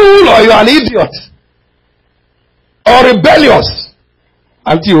are a fool or you are an idiot. Or rebellious.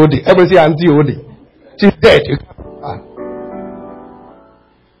 Auntie Odi. Everybody say Auntie Odi. She's dead.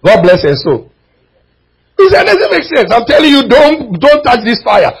 God bless her soul. He said, doesn't make sense. I'm telling you, don't touch this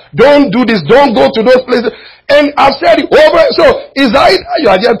fire. Don't do this. Don't go to those places. And I've said it over. So, is either you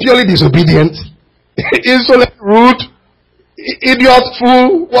are just purely disobedient, insolent, rude, idiot,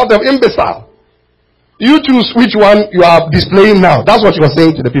 fool, whatever, imbecile. You choose which one you are displaying now. That's what you are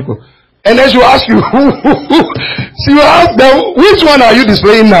saying to the people. And then she will ask you, she will ask them, which one are you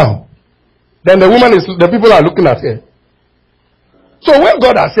displaying now? Then the people are looking at her. So when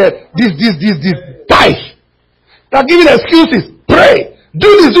God has said, this, tithe. They are giving excuses. Pray. Do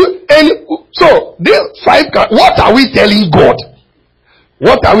this, and so these 5, what are we telling God?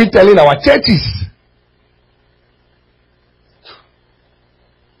 What are we telling our churches?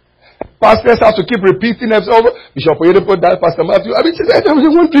 Pastors have to keep repeating themselves. Bishop Oyedepo, that Pastor Matthew. I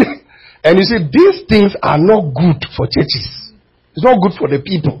mean, wondering. And you see, these things are not good for churches. It's not good for the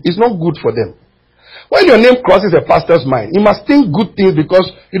people. It's not good for them. When your name crosses a pastor's mind, you must think good things because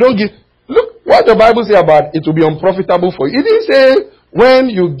you don't give. Look what the Bible says about it will be unprofitable for you. It didn't say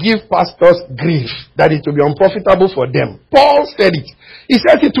when you give pastors grief that it will be unprofitable for them. Paul said it. He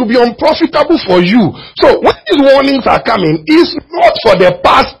said it will be unprofitable for you. So when these warnings are coming, it's not for the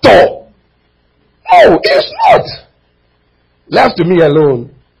pastor. No, it's not. Left to me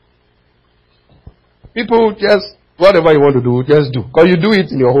alone. People just, whatever you want to do, just do. Because you do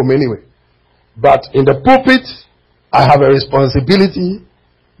it in your home anyway. But in the pulpit, I have a responsibility.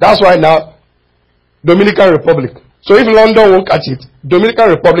 That's why now, Dominican Republic. So if London won't catch it,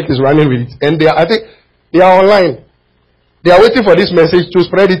 Dominican Republic is running with it. And I think they are online. They are waiting for this message to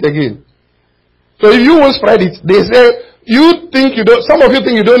spread it again. So if you won't spread it, they say, some of you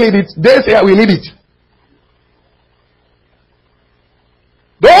think you don't need it. They say, we need it.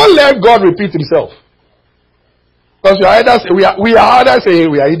 Don't let God repeat himself. Because we are either saying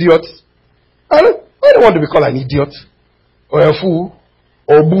we are idiots. I don't want to be called an idiot or a fool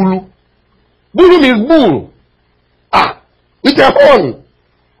or bulu. Bulu means bull. With a horn.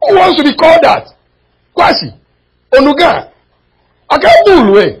 Who wants to be called that? Kwasi. Onuga. I can't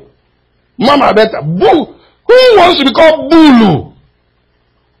bull way. Mama better. Bull. Who wants to be called bulu?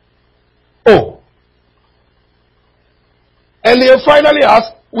 Oh. And they finally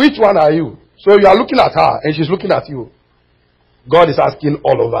ask, which one are you? So you are looking at her and she's looking at you. God is asking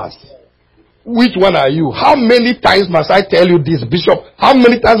all of us. Which one are you? How many times must I tell you this, Bishop? How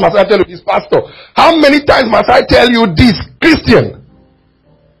many times must I tell you this, Pastor? How many times must I tell you this, Christian?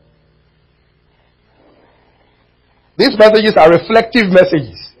 These messages are reflective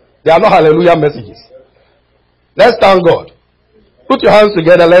messages. They are not hallelujah messages. Let's thank God. Put your hands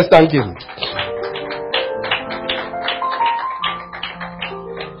together. Let's thank Him.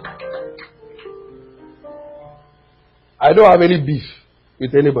 I don't have any beef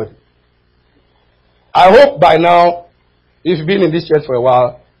with anybody. I hope by now, if you've been in this church for a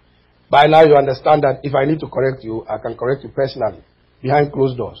while, by now you understand that if I need to correct you, I can correct you personally, behind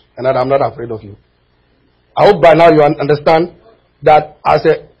closed doors, and that I'm not afraid of you. I hope by now you understand that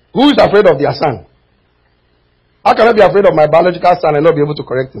who is afraid of their son? How can I be afraid of my biological son and not be able to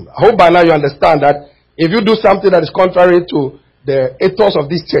correct him? I hope by now you understand that if you do something that is contrary to the ethos of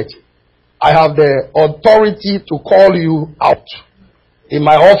this church, I have the authority to call you out in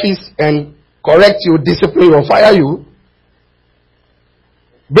my office and correct you, discipline you, or fire you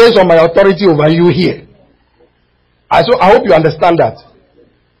based on my authority over you here. I hope you understand that.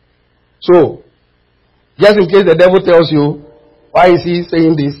 So, just in case the devil tells you, why is he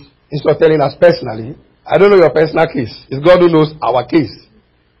saying this instead of telling us personally? I don't know your personal case. It's God who knows our case.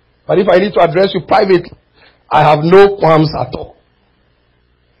 But if I need to address you privately, I have no qualms at all.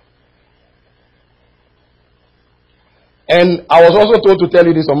 And I was also told to tell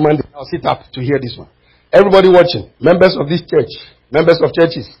you this on Monday. I'll sit up to hear this one. Everybody watching, members of this church, members of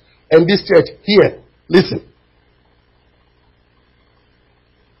churches, and this church, here, listen.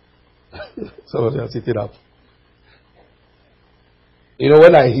 Some of you are sitting up. You know,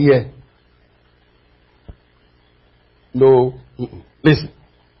 when I hear, no, listen.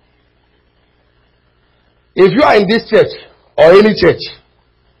 If you are in this church or any church,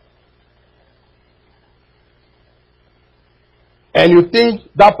 and you think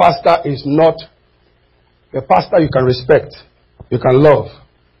that pastor is not a pastor you can respect, you can love,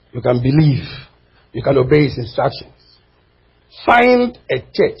 you can believe, you can obey his instructions, find a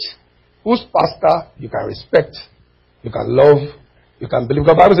church whose pastor you can respect, you can love, you can believe.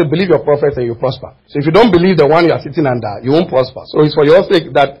 Because the Bible says, believe your prophets and you prosper. So if you don't believe the one you are sitting under, you won't prosper. So it's for your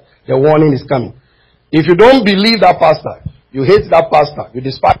sake that the warning is coming. If you don't believe that pastor, you hate that pastor, you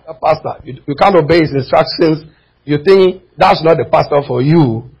despise that pastor, you can't obey his instructions, you think that's not the pastor for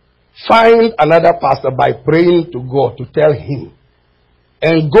you, find another pastor by praying to God to tell him.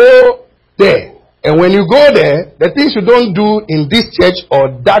 And go there. And when you go there, the things you don't do in this church or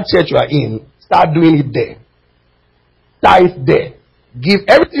that church you are in, start doing it there. Tithe there. Give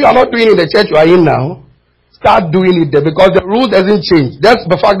everything you are not doing in the church you are in now, start doing it there, because the rule doesn't change. Just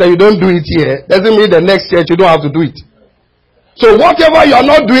the fact that you don't do it here doesn't mean the next church you don't have to do it. So whatever you are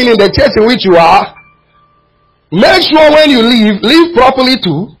not doing in the church in which you are, make sure when you leave properly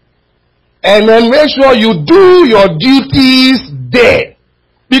too, and then make sure you do your duties there.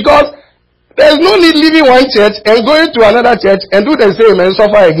 Because there's no need leaving one church and going to another church and do the same and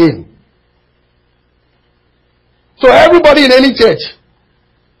suffer again. So everybody in any church,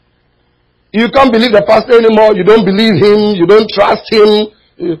 you can't believe the pastor anymore, you don't believe him, you don't trust him,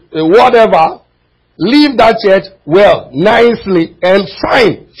 whatever, leave that church well, nicely, and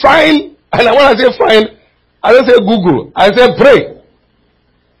find, and when I say find, I don't say Google, I say pray.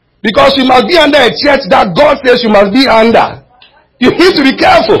 Because you must be under a church that God says you must be under. You need to be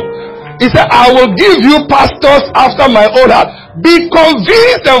careful. He said, I will give you pastors after my own heart. Be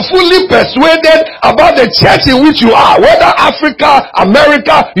convinced and fully persuaded about the church in which you are. Whether Africa,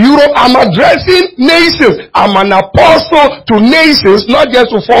 America, Europe, I'm addressing nations. I'm an apostle to nations, not just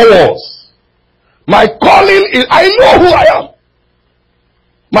to four walls. My calling is, I know who I am.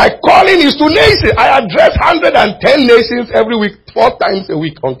 My calling is to nations. I address 110 nations every week, 4 times a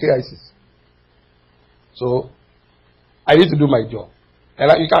week on KICs. So, I need to do my job.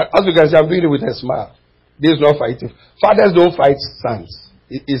 And as you can see, I'm doing it with a smile. This is not fighting. Fathers don't fight sons.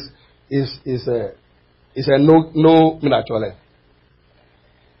 It's a no natural.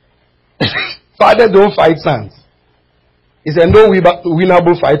 Fathers don't fight sons. It's a no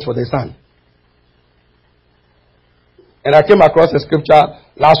winnable fight for the son. And I came across a scripture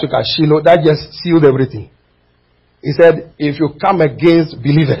last week at Shiloh that just sealed everything. He said, if you come against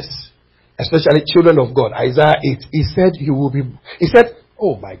believers, especially children of God, Isaiah 8, he said,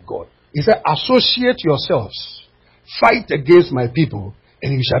 oh my God. He said, associate yourselves, fight against my people,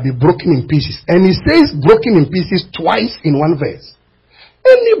 and you shall be broken in pieces. And he says broken in pieces twice in one verse.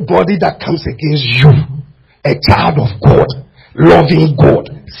 Anybody that comes against you, a child of God, loving God,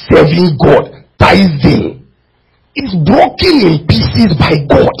 serving God, tithing, is broken in pieces by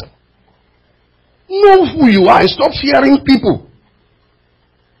God. Know who you are and stop fearing people.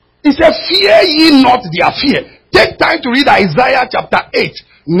 He said, fear ye not their fear. Take time to read Isaiah chapter 8,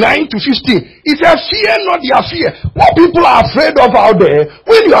 9 to 15. He said, fear not their fear. What people are afraid of out there,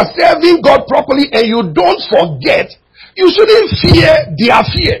 when you are serving God properly and you don't forget, you shouldn't fear their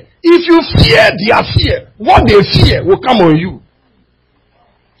fear. If you fear their fear, what they fear will come on you.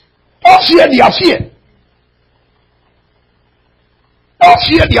 Don't fear their fear. Don't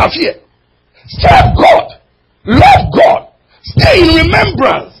fear their fear. Serve God. Love God. Stay in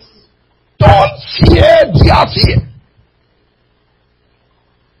remembrance. Don't fear their fear.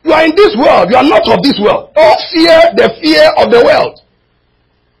 You are in this world. You are not of this world. Don't fear the fear of the world.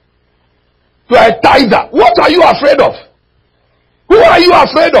 You are a tither. What are you afraid of? Who are you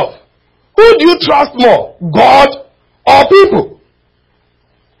afraid of? Who do you trust more? God or people?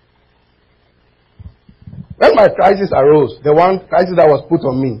 When my crisis arose, the one crisis that was put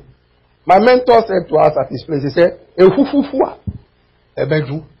on me, my mentor said to us at his place, he said, Ehufufua,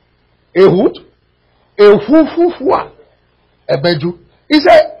 Ebeju. Ehud, Ehufufua, Ebeju. He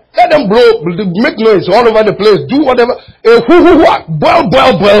said, Let them blow, make noise all over the place, do whatever.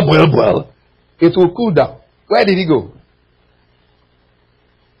 Boil. It will cool down. Where did he go?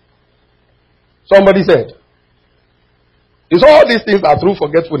 Somebody said, "Is all these things are through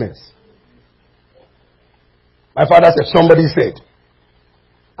forgetfulness?" My father said, somebody said,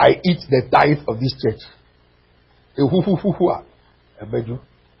 "I eat the tithe of this church."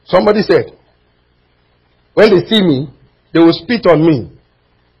 Somebody said, when they see me, they will spit on me.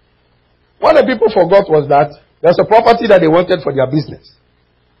 What the people forgot was that there's a property that they wanted for their business.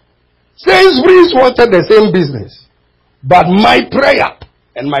 Sainsbury's wanted the same business, but my prayer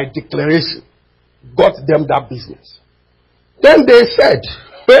and my declaration got them that business. Then they said,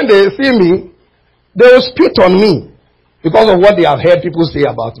 when they see me, they will spit on me because of what they have heard people say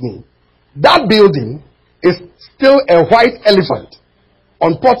about me. That building is still a white elephant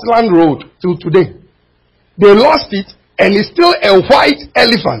on Portland Road till today. They lost it and it's still a white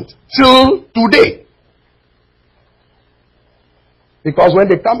elephant till today. Because when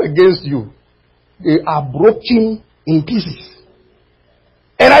they come against you, they are broken in pieces.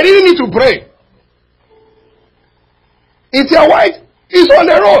 And I didn't need to pray. It's a white, it's on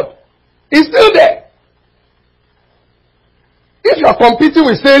the road. It's still there. If you are competing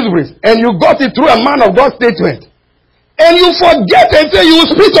with Sainsbury's and you got it through a man of God statement, and you forget and say you will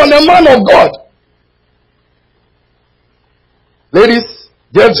spit on the man of God. Ladies,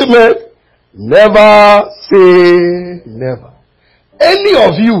 gentlemen, never say never. Any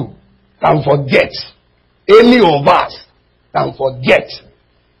of you can forget. Any of us can forget.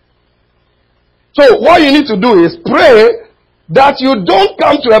 So what you need to do is pray that you don't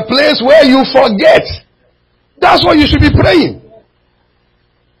come to a place where you forget. That's what you should be praying.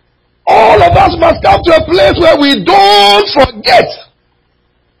 All of us must come to a place where we don't forget.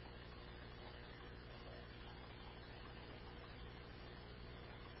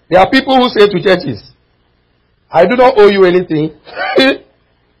 There are people who say to churches, "I do not owe you anything."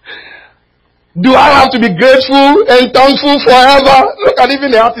 Do I have to be grateful and thankful forever? Look at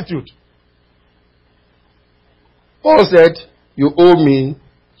even the attitude. Paul said, "You owe me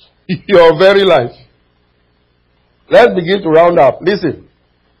your very life." Let's begin to round up. Listen.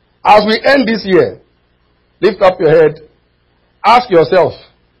 As we end this year, lift up your head. Ask yourself,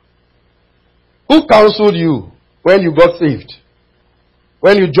 who counseled you when you got saved?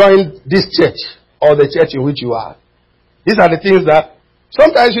 When you joined this church or the church in which you are? These are the things that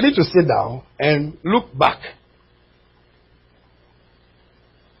sometimes you need to sit down and look back.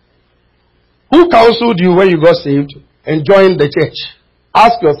 Who counseled you when you got saved and joined the church?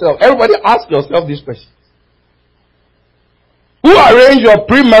 Ask yourself. Everybody ask yourself this question. Who arranged your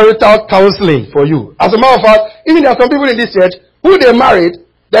premarital counseling for you? As a matter of fact, even there are some people in this church who they married,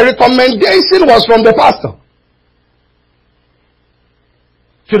 the recommendation was from the pastor.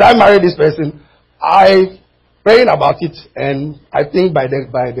 Should I marry this person? I praying about it, and I think by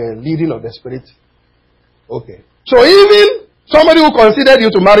the leading of the Spirit. Okay. So even somebody who considered you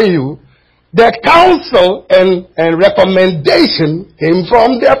to marry you, the counsel and recommendation came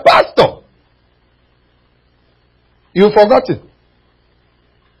from the pastor. You forgot it.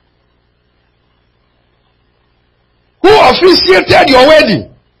 Who officiated your wedding?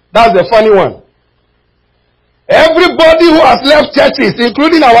 That's the funny one. Everybody who has left churches,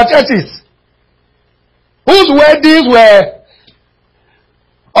 including our churches, whose weddings were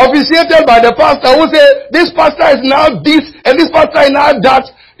officiated by the pastor, who say, this pastor is now this and this pastor is now that.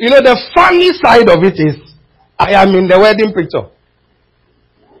 You know, the funny side of it is, I am in the wedding picture.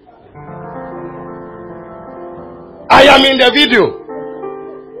 I am in the video.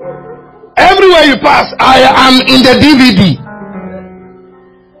 Everywhere you pass, I am in the DVD.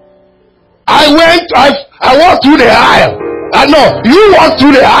 I walked through the aisle. No, you walked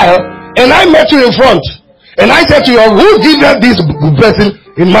through the aisle, and I met you in front. And I said to you, who gave this person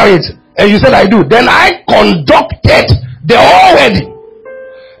in marriage? And you said, I do. Then I conducted the whole wedding.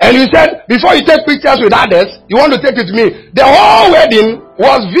 And you said, before you take pictures with others, you want to take it to me. The whole wedding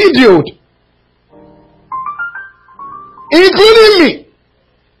was videoed, including me.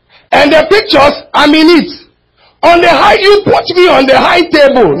 And the pictures, I'm in it. On the high, you put me on the high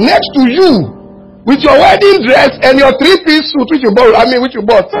table next to you with your wedding dress and your 3-piece suit which you bought.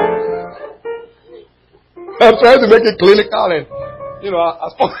 I'm trying to make it clinical and, you know,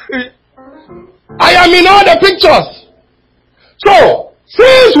 I am in all the pictures. So,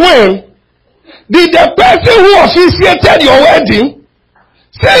 since when did the person who officiated your wedding,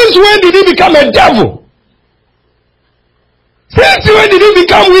 since when did he become a devil? Since when did he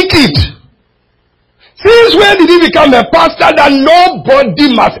become wicked? Since when did he become a pastor that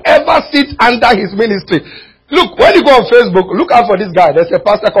nobody must ever sit under his ministry? Look, when you go on Facebook, look out for this guy. There's a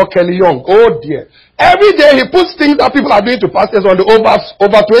pastor called Kelly Young. Oh dear. Every day he puts things that people are doing to pastors on the over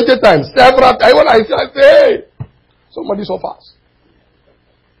 20 times. Several times. When I say, hey, somebody so fast.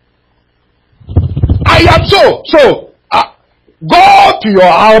 I am go to your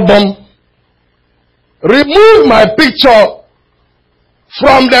album, remove my picture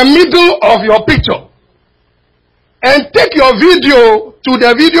from the middle of your picture, and take your video to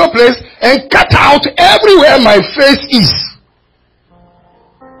the video place and cut out everywhere my face is.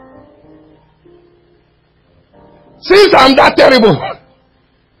 Since I'm that terrible,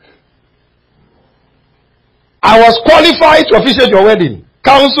 I was qualified to officiate your wedding,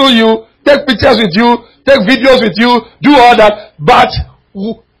 counsel you, take pictures with you, take videos with you, do all that. But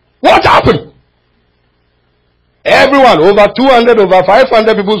what happened? Everyone, over 200, over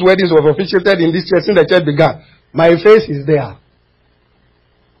 500 people's weddings were officiated in this church since the church began. My face is there.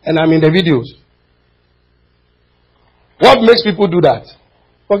 And I'm in the videos. What makes people do that?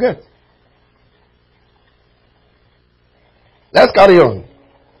 Forget. Let's carry on.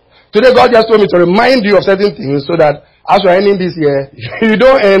 Today God just told me to remind you of certain things so that as we're ending this year, you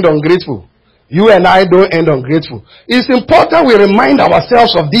don't end ungrateful. You and I don't end ungrateful. It's important we remind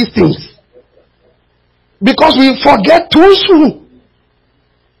ourselves of these things. Because we forget too soon.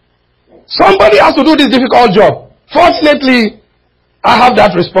 Somebody has to do this difficult job. Fortunately, I have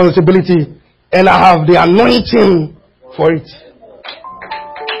that responsibility and I have the anointing for it.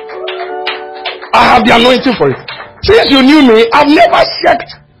 I have the anointing for it. Since you knew me, I've never checked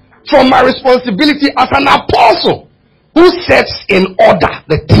from my responsibility as an apostle who sets in order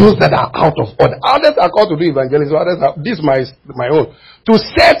the things that are out of order. Others are called to do evangelism. Others are, this is my own. To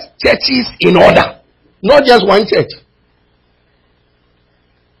set churches in order. Not just one church.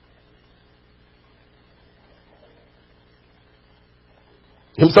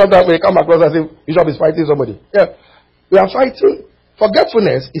 Sometimes we come across and say, Bishop is fighting somebody. Yeah. We are fighting.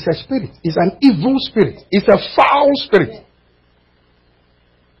 Forgetfulness is a spirit. It's an evil spirit. It's a foul spirit.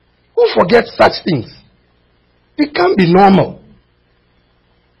 Who forgets such things? It can't be normal.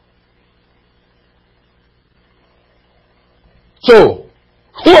 So,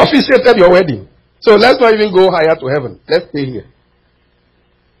 who officiated your wedding? So let's not even go higher to heaven. Let's stay here.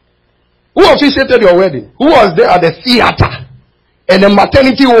 Who officiated your wedding? Who was there at the theater and the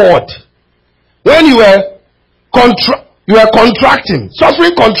maternity ward when you were contracting,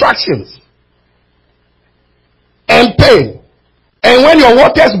 suffering contractions and pain, and when your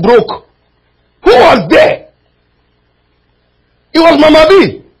waters broke? Who was there? It was Mama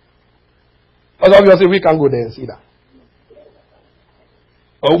B. Because obviously we can't go there and see that.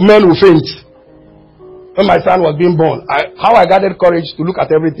 Or men will faint. When my son was being born, how I gathered courage to look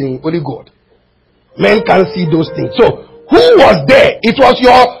at everything, only God. Men can't see those things. So, who was there? It was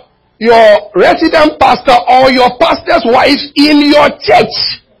your resident pastor or your pastor's wife in your church.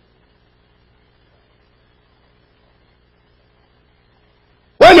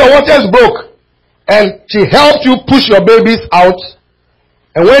 When your waters broke and she helped you push your babies out,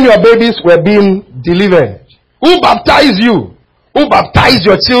 and when your babies were being delivered, who baptized you? Who baptized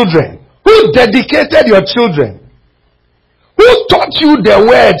your children? Who dedicated your children? Who taught you the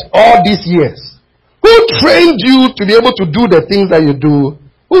word all these years? Who trained you to be able to do the things that you do?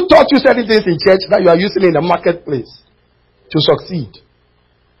 Who taught you certain things in church that you are using in the marketplace to succeed?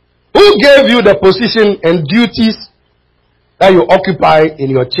 Who gave you the position and duties that you occupy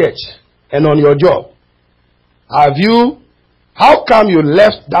in your church and on your job? How come you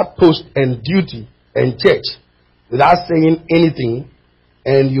left that post and duty and church without saying anything,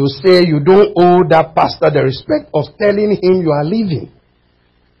 and you say you don't owe that pastor the respect of telling him you are leaving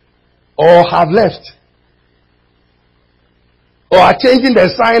or have left, or are changing the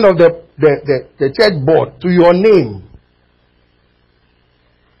sign of the church board to your name,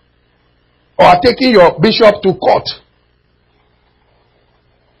 or are taking your bishop to court?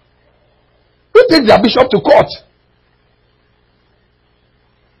 Who takes their bishop to court?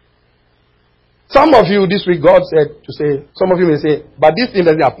 Some of you this week, God said to say, some of you may say, but this thing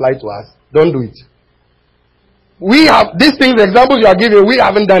doesn't apply to us. Don't do it. We have these things, the examples you are giving, we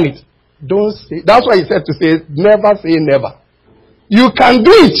haven't done it. Don't say. That's why he said to say, never say never. You can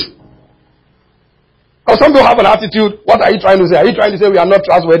do it. Or some people have an attitude. What are you trying to say? Are you trying to say we are not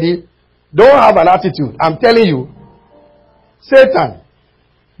trustworthy? Don't have an attitude. I'm telling you. Satan.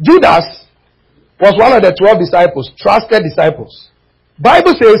 Judas was one of the 12 disciples, trusted disciples.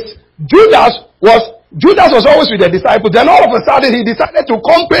 Bible says Judas was Judas was always with the disciples. Then all of a sudden he decided to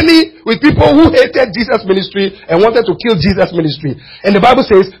company with people who hated Jesus' ministry and wanted to kill Jesus' ministry. And the Bible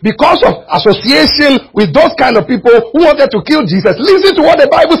says, because of association with those kind of people who wanted to kill Jesus, listen to what the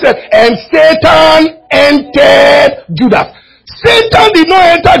Bible said, and Satan entered Judas. Satan did not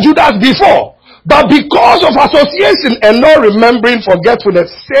enter Judas before, but because of association and not remembering forgetfulness,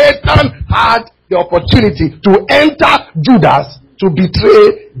 Satan had the opportunity to enter Judas to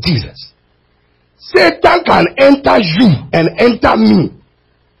betray Jesus. Satan can enter you and enter me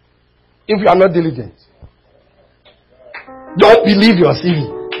if you are not diligent. Don't believe your CV.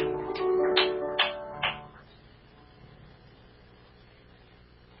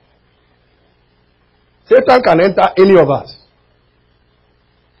 Satan can enter any of us.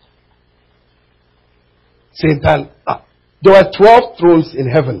 Satan, there were 12 thrones in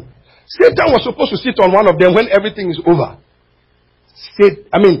heaven. Satan was supposed to sit on one of them when everything is over.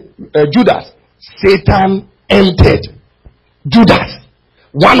 Judas. Satan entered Judas,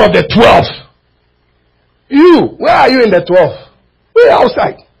 one of the 12. You, where are you in the 12? We're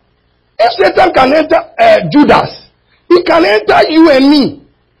outside. If Satan can enter Judas, he can enter you and me.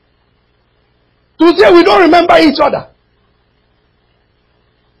 To say we don't remember each other.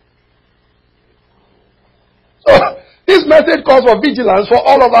 So, this message calls for vigilance for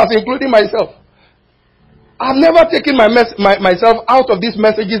all of us, including myself. I've never taken myself out of these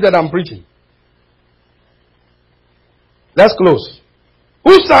messages that I'm preaching. Let's close.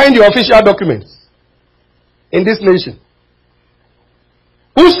 Who signed your official documents in this nation?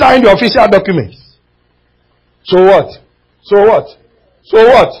 Who signed your official documents? So what? So what? So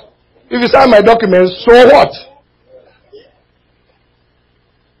what? If you sign my documents, so what?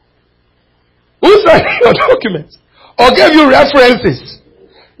 Who signed your documents? Or gave you references?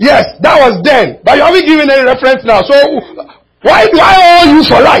 Yes, that was then. But you haven't given any reference now. So why do I owe you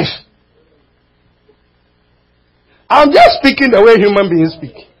for life? I'm just speaking the way human beings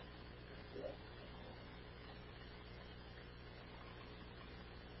speak.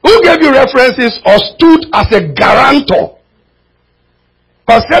 Who gave you references or stood as a guarantor?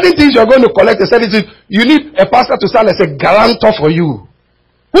 For certain things you're going to collect, certain things you need a pastor to stand as a guarantor for you.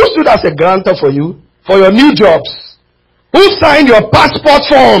 Who stood as a guarantor for you? For your new jobs? Who signed your passport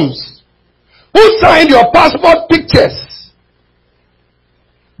forms? Who signed your passport pictures?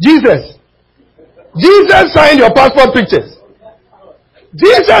 Jesus. Jesus signed your passport pictures.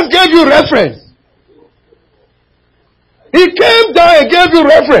 Jesus gave you reference. He came down and gave you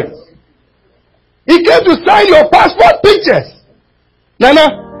reference. He came to sign your passport pictures.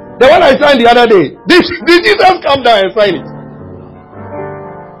 Nana, the one I signed the other day, did Jesus come down and sign it?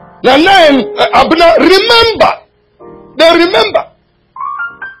 Nana and Abner, remember. They remember.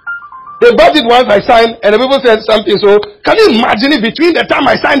 They bought it once I signed and the people said something. So, can you imagine it between the time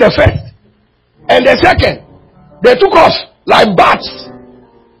I signed the first and the second? They took off like bats.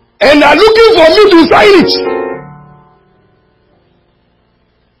 And are looking for me to sign it.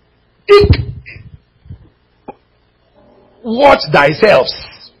 Watch thyself.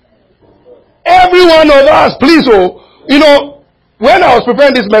 Every one of us, please. When I was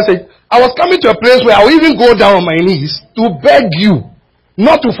preparing this message, I was coming to a place where I will even go down on my knees to beg you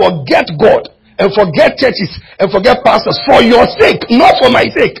not to forget God and forget churches and forget pastors for your sake, not for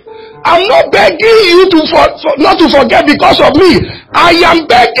my sake. I'm not begging you not to forget because of me. I am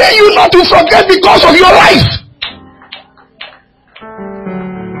begging you not to forget because of your life.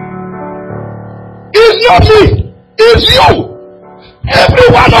 It's not me. It's you. Every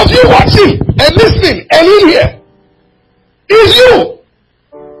one of you watching and listening and in here. It's you.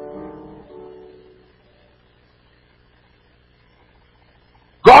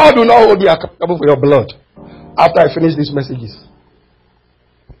 God will not hold me accountable for your blood after I finish these messages.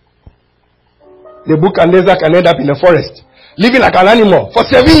 Nebuchadnezzar can end up in the forest, living like an animal for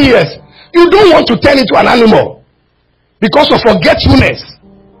 7 years. You don't want to turn into an animal because of forgetfulness.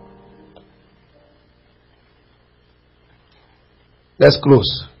 Let's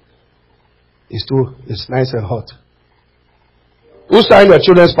close. It's nice and hot. Who signed your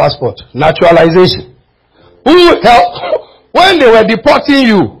children's passport? Naturalization. Who helped? When they were deporting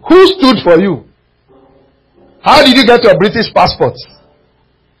you, who stood for you? How did you get your British passport?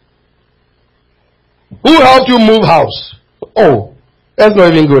 Who helped you move house? Oh, let's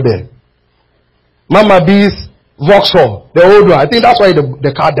not even go there. Mama B's Vauxhall, the old one. I think that's why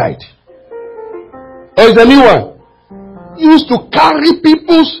the car died. Oh, it's a new one. Used to carry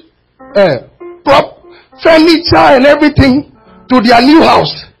people's prop furniture and everything to their new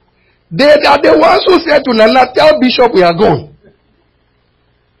house. They are the ones who said to Nana, tell Bishop we are gone.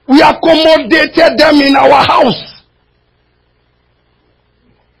 We accommodated them in our house.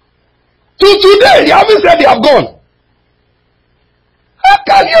 To today, they haven't said they have gone. How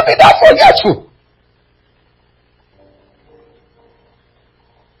can you be that forgetful?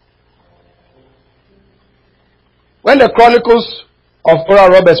 When the Chronicles of Oral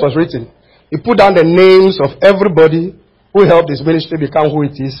Roberts was written, he put down the names of everybody who helped his ministry become who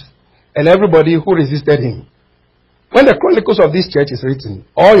it is, and everybody who resisted him. When the Chronicles of this church is written,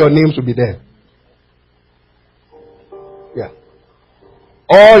 all your names will be there. Yeah.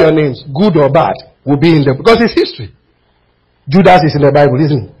 All your names, good or bad, will be in there because it's history. Judas is in the Bible,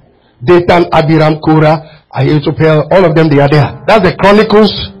 isn't it? Dathan, Abiram, Korah, Ahithophel, all of them, they are there. That's the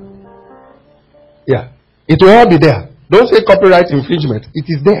Chronicles. Yeah. It will all be there. Don't say copyright infringement. It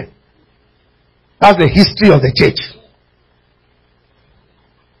is there. That's the history of the church.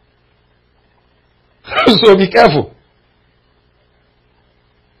 So be careful.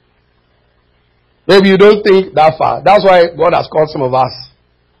 Maybe you don't think that far. That's why God has called some of us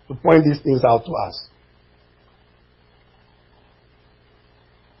to point these things out to us.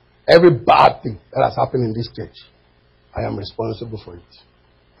 Every bad thing that has happened in this church, I am responsible for it.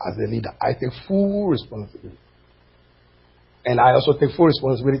 As a leader, I take full responsibility. And I also take full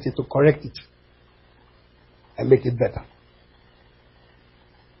responsibility to correct it and make it better.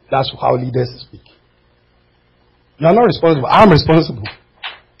 That's how leaders speak. You are not responsible. I'm responsible.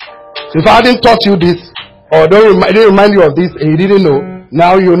 So if I didn't taught you this, or didn't remind you of this, and you didn't know,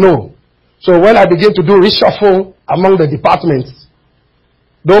 now you know. So when I begin to do reshuffle among the departments,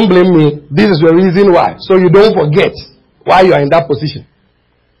 don't blame me. This is the reason why. So you don't forget why you are in that position.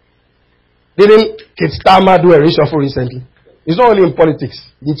 Didn't Kate Starmer do a reshuffle recently? It's not only in politics,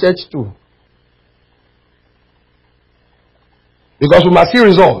 the church too. Because we must see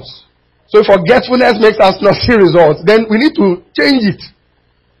results. So if forgetfulness makes us not see results, then we need to change it.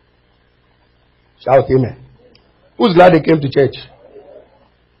 Shout amen. Who's glad they came to church?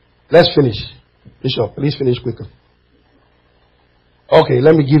 Let's finish. Bishop, please finish quickly. Okay,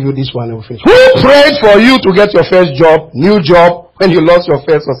 let me give you this one and we'll finish. Who prayed for you to get your first job, new job, when you lost your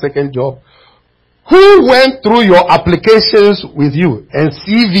first or second job? Who went through your applications with you and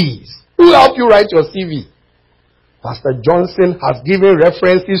CVs? Who helped you write your CV? Pastor Johnson has given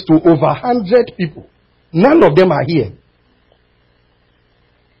references to over 100 people. None of them are here.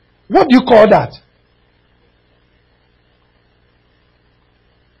 What do you call that?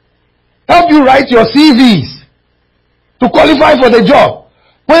 Help you write your CVs to qualify for the job.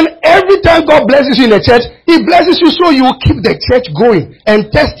 When every time God blesses you in the church, He blesses you so you will keep the church going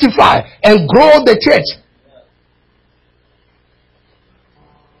and testify and grow the church.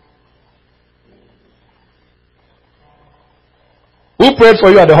 Who prayed for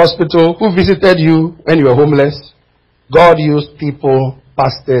you at the hospital? Who visited you when you were homeless? God used people,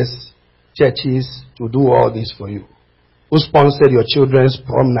 pastors, churches to do all this for you. Who sponsored your children's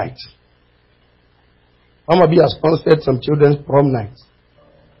prom night? Mama B has sponsored some children's prom nights.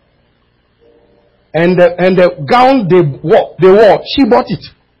 And the gown they wore, she bought it.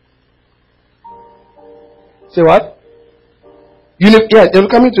 Say what? Yeah, I'm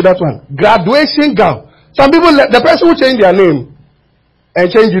coming to that one. Graduation gown. Some people, the person who changed their name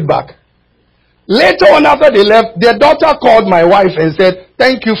and changed it back. Later on, after they left, their daughter called my wife and said,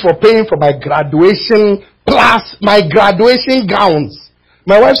 "Thank you for paying for my graduation plus my graduation gowns."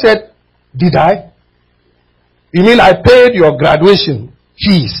 My wife said, "Did I? You mean I paid your graduation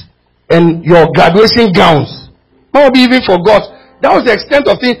fees and your graduation gowns?" Mama B even forgot. That was the extent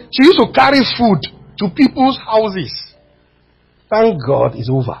of things. She used to carry food to people's houses. Thank God it's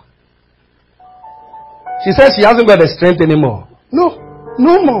over. She says she hasn't got the strength anymore. No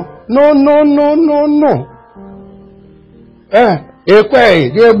more. No.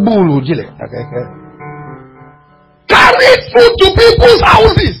 Carry food to people's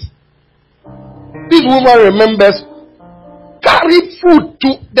houses. This woman remembers carried food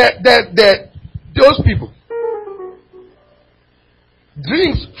to those people.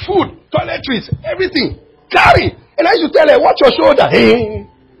 Drinks, food, toiletries, everything. Carry. And I used to tell her, watch your shoulder. Hey.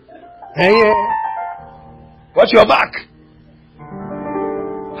 Watch your back.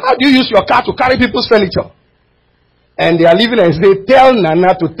 How do you use your car to carry people's furniture? And they are leaving and say, tell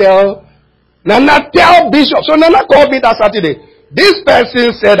Nana to tell Bishop. So Nana called me that Saturday. This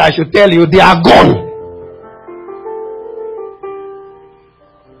person said I should tell you they are gone.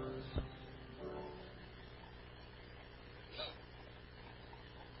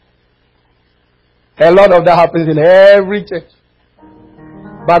 A lot of that happens in every church.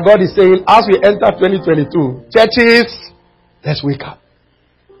 But God is saying, as we enter 2022, churches, let's wake up.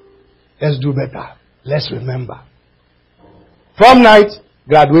 Let's do better. Let's remember. Prom night,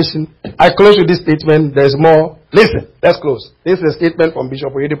 graduation. I close with this statement. There's more. Listen, let's close. This is a statement from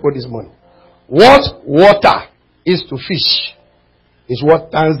Bishop Oyedepo this morning. What water is to fish is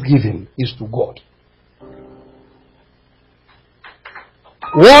what thanksgiving is to God.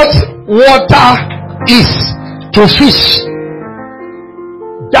 What water is to fish,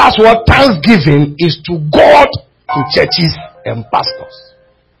 that's what thanksgiving is to God, to churches and pastors.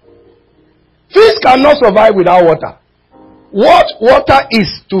 Fish cannot survive without water. What water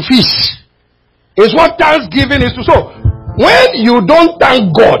is to fish is what thanksgiving is to. So, when you don't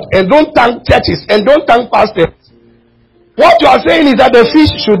thank God and don't thank churches and don't thank pastors, what you are saying is that the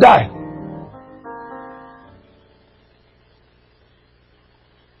fish should die.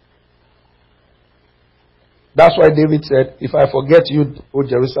 That's why David said, if I forget you, O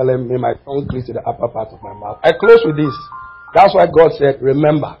Jerusalem, may my tongue cleave to the upper part of my mouth. I close with this. That's why God said,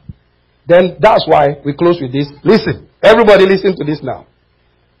 remember. Then that's why we close with this. Listen. Everybody listen to this now.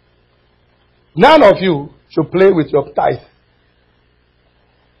 None of you should play with your tithe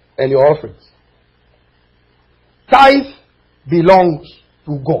and your offerings. Tithe belongs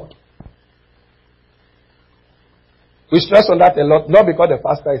to God. We stress on that a lot, not because the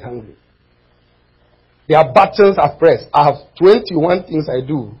pastor is hungry. Their buttons are pressed. I have 21 things I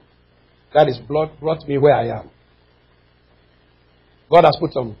do that is brought me where I am. God has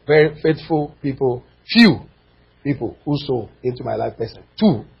put some very faithful people, few people who sow into my life person.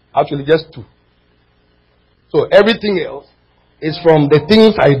 2, actually just 2. So everything else is from the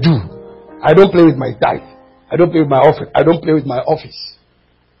things I do. I don't play with my tithe. I don't play with my offering. I don't play with my office.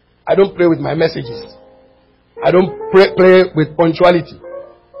 I don't play with my messages. I don't play with punctuality.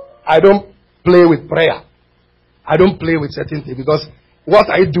 I don't play with prayer. I don't play with certain things, because what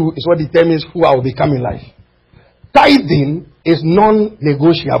I do is what determines who I will become in life. Tithing is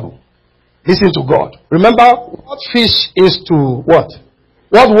non-negotiable. Listen to God. Remember, what fish is to what?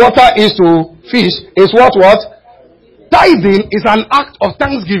 What water is to fish is what? Tithing is an act of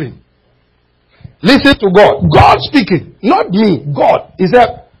thanksgiving. Listen to God. God speaking, not me. God. He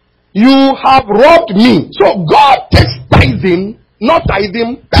said, you have robbed me. So God takes tithing, not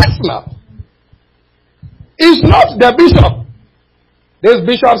tithing personal. It's not the bishop. This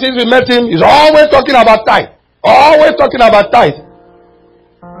bishop, since we met him, is always talking about tithe. Always talking about tithe.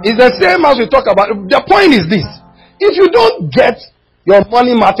 It's the same as we talk about. The point is this. If you don't get your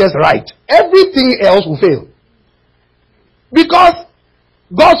money matters right, everything else will fail. Because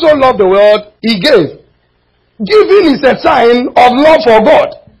God so loved the world, He gave. Giving is a sign of love for God.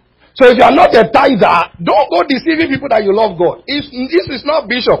 So if you are not a tither, don't go deceiving people that you love God. This is not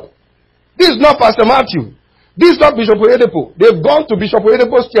Bishop. This is not Pastor Matthew. This is not Bishop Oyedepo. They've gone to Bishop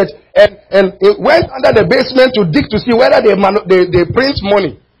Oyedepo's church and went under the basement to dig to see whether they print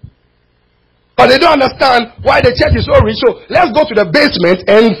money. But they don't understand why the church is so rich. So let's go to the basement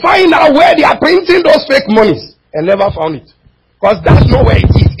and find out where they are printing those fake monies. And never found it. Because that's not where it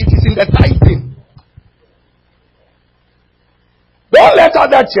is. It is in the tithing. Don't let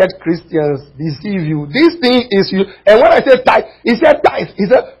other church Christians deceive you. This thing is you. And when I say tithe, he said tithe. He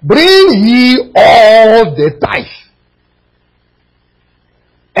said, bring ye all the tithe.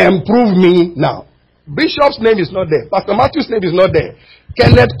 And prove me now. Bishop's name is not there. Pastor Matthew's name is not there.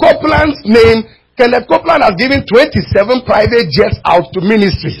 Kenneth Copeland's name. Kenneth Copeland has given 27 private jets out to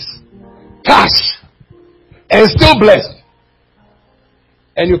ministries. Cash. And still blessed.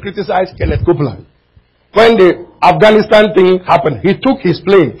 And you criticize Kenneth Copeland. When the Afghanistan thing happened, he took his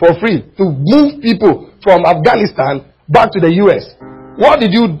plane for free to move people from Afghanistan back to the US. What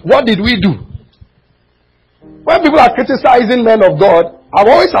did we do? When people are criticizing men of God, I've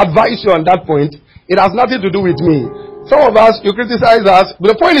always advised you on that point. It has nothing to do with me. Some of us, you criticize us,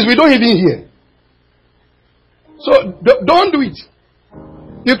 but the point is we don't even hear. So don't do it.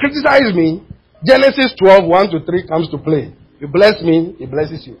 You criticize me, Genesis 12, 1-3 comes to play. You bless me, He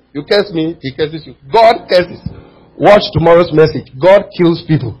blesses you. You curse me, He curses you. God curses. Watch tomorrow's message. God kills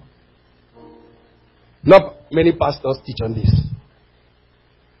people. Not many pastors teach on this.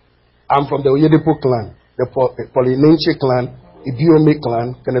 I'm from the Oyedepo clan, the Polinenche clan, Ibiome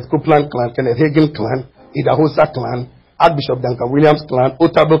clan, Kenneth Copeland clan, Kenneth Hagin clan, Idahosa clan, Archbishop Duncan Williams clan,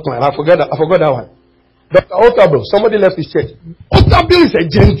 Otabil clan. I forgot that one. Dr. Otabil, somebody left his church. Otabil is a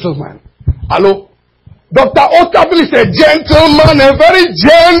gentleman. Hello? Dr. Otabil is a gentleman and very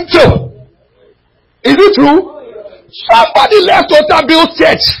gentle. Is it true? Somebody left Otabil's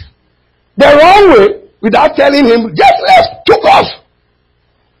church the wrong way without telling him, just left, took off.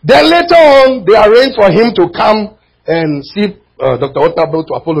 Then later on, they arranged for him to come and see Dr. Otabil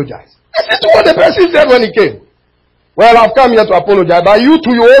to apologize. Listen to what the person said when he came. Well, I've come here to apologize, but you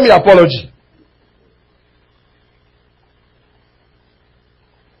too, you owe me apology.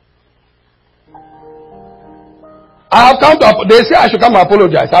 I have come to, they say I should come and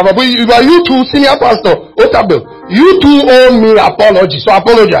apologize. But you two, senior pastor, Otabil, you two owe me apology, so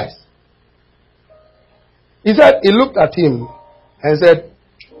apologize. He said, he looked at him and said,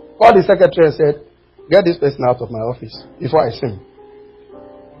 called the secretary and said, get this person out of my office before I sing.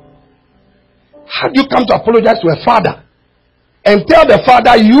 How do you come to apologize to a father and tell the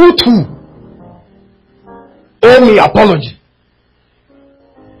father, you too owe me apology?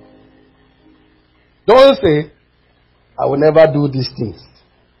 Don't say, I will never do these things.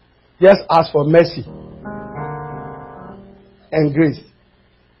 Just ask for mercy and grace.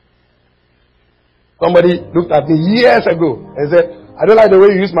 Somebody looked at me years ago and said, I don't like the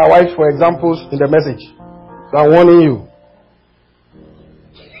way you use my wife for examples in the message. So I'm warning you.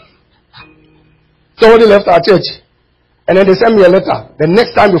 Somebody left our church and then they sent me a letter. The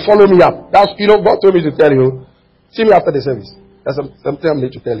next time you follow me up, that's, God told me to tell you, see me after the service. That's something I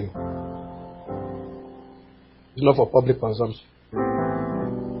need to tell you. It's not for public consumption.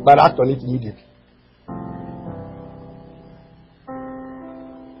 But act on it immediately.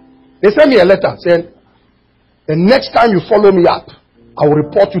 They sent me a letter saying, the next time you follow me up, I will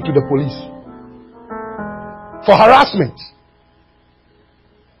report you to the police for harassment.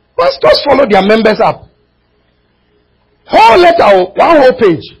 Pastors follow their members up. Whole letter, one whole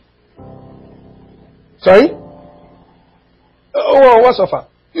page. Sorry? Oh, what's offer?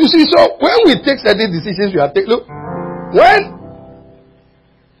 You see, so when we take certain decisions, we are taking. Look, when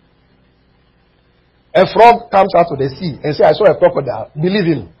a frog comes out of the sea and says, I saw a crocodile, believe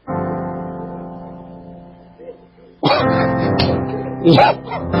him.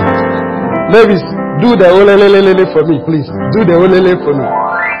 Ladies, do the olelelele for me, please. Do the olele for me.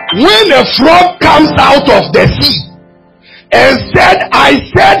 When a frog comes out of the sea and said, I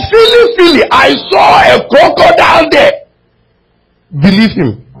said, Philly, I saw a crocodile there, believe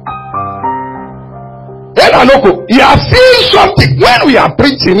him. Then Anoko, you have seen something. When we are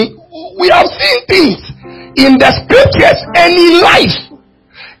preaching, we have seen things in the scriptures and in life.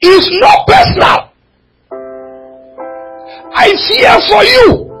 It's not personal. I fear for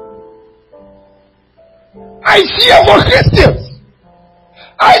you. I fear for Christians.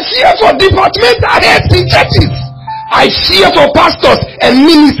 I fear for departmental heads in churches. I fear for pastors and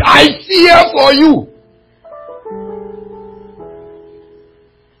ministers. I fear for you.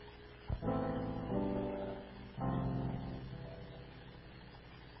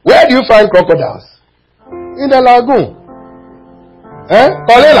 Where do you find crocodiles? In the lagoon.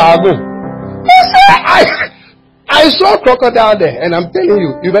 Kole lagoon. I saw a crocodile there, and I'm telling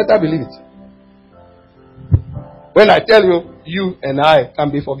you, you better believe it. When I tell you, you and I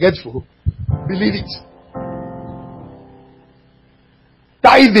can be forgetful, believe it.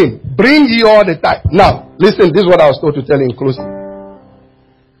 Tithing, bring you all the tithe. Now, listen, this is what I was told to tell you in closing.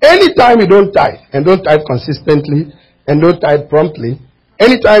 Anytime you don't tithe, and don't tithe consistently, and don't tithe promptly,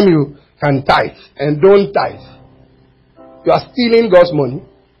 anytime you can tithe and don't tithe, you are stealing God's money.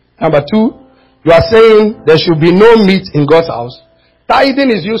 Number two, you are saying there should be no meat in God's house.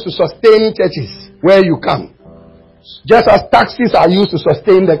 Tithing is used to sustain churches where you come. Just as taxes are used to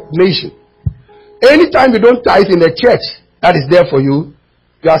sustain the nation. Anytime you don't tithe in the church that is there for you,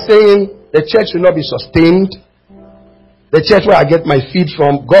 you are saying the church should not be sustained. The church where I get my feed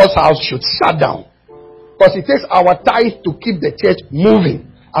from, God's house, should shut down. Because it takes our tithe to keep the church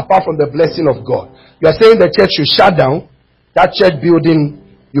moving, apart from the blessing of God. You are saying the church should shut down. That church building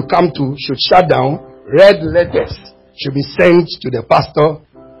you come to should shut down. Red letters should be sent to the pastor.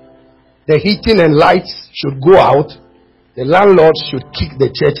 The heating and lights should go out. The landlord should kick the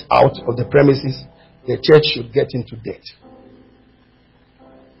church out of the premises. The church should get into debt.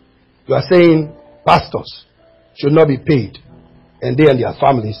 You are saying pastors should not be paid, and they and their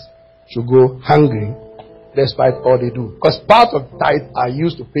families should go hungry despite all they do. Because part of tithe are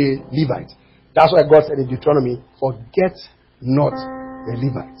used to pay Levites. That's why God said in Deuteronomy, forget not the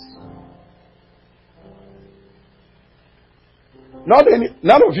Levites.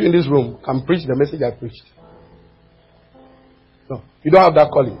 None of you in this room can preach the message I preached. No, you don't have that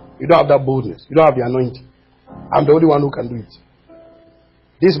calling. You don't have that boldness. You don't have the anointing. I'm the only one who can do it.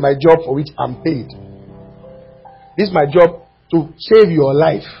 This is my job for which I'm paid. This is my job to save your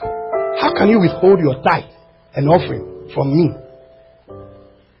life. How can you withhold your tithe and offering from me?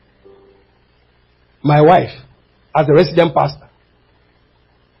 My wife, as a resident pastor,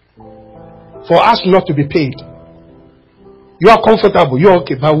 for us not to be paid. You are comfortable, you're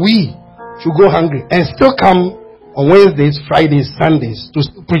okay, but we should go hungry and still come on Wednesdays, Fridays, Sundays to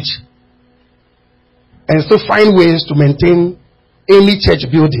still preach and still find ways to maintain any church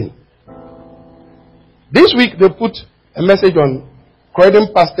building. This week they put a message on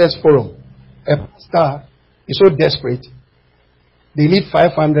Croydon Pastors Forum. A pastor is so desperate. They need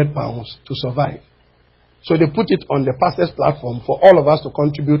 £500 to survive. So they put it on the pastor's platform for all of us to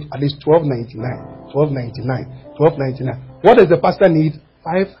contribute at least $12.99. What does the pastor need?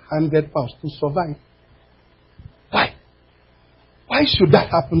 £500 to survive. Why? Why should that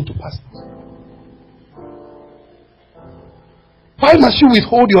happen to pastors? Why must you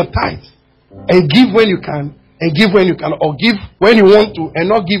withhold your tithe and give when you can, and give when you can, or give when you want to and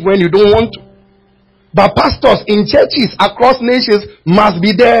not give when you don't want to? But pastors in churches across nations must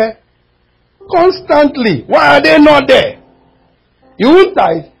be there constantly. Why are they not there? You won't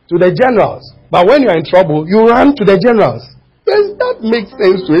tithe to the generals, but when you're in trouble, you run to the generals. Does that make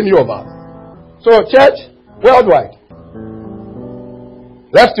sense to any of us? So, church, worldwide,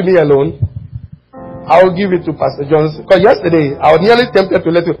 left to me alone, I will give it to Pastor Johnson. Because yesterday, I was nearly tempted to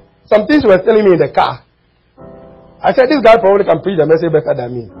let you. Some things were telling me in the car. I said, this guy probably can preach the message better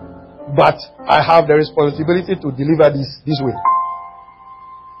than me. But I have the responsibility to deliver this way.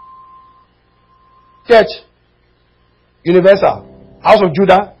 Church, Universal, House of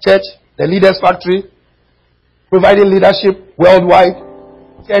Judah, Church, the Leaders Factory, providing leadership worldwide,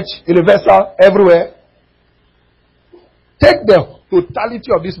 Church, Universal, everywhere. Take the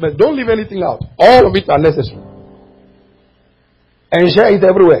totality of this message. Don't leave anything out. All of it are necessary. And share it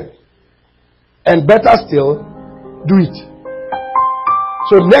everywhere. And better still, do it.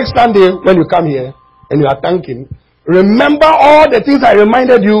 So next Sunday, when you come here and you are thanking, remember all the things I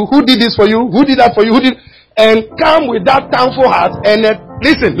reminded you. Who did this for you? Who did that for you? Who did? And come with that thankful heart and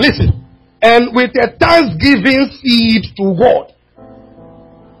listen. And with a thanksgiving seed to God.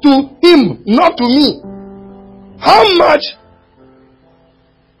 To Him, not to me. How much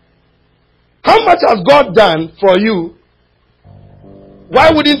has God done for you?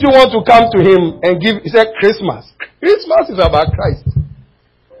 Why wouldn't you want to come to Him and give? He said Christmas. Christmas is about Christ.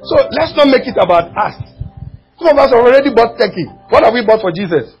 So let's not make it about us. Some of us have already bought turkey. What have we bought for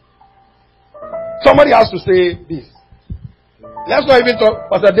Jesus? Somebody has to say this. Let's not even talk.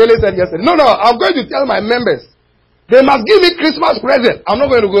 Pastor Dele said yesterday. No, I'm going to tell my members. They must give me Christmas present. I'm not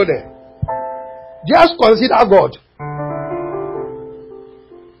going to go there. Just consider God.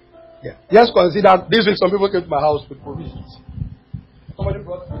 Yeah. Just consider. This week some people came to my house with provisions. Somebody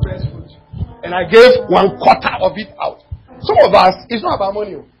brought the best food. And I gave 1/4 of it out. Some of us, it's not about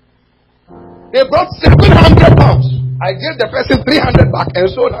money. They brought £700. I gave the person 300 back and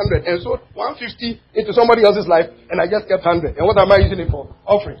sold 100 and sold 150 into somebody else's life, and I just kept 100. And what am I using it for?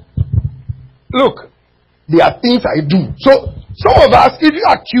 Offering. Look, there are things I do. So some of us, if you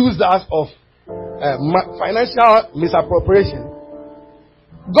accuse us of financial misappropriation,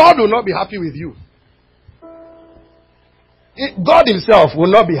 God will not be happy with you. God Himself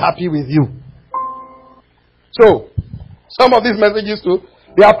will not be happy with you. So some of these messages too,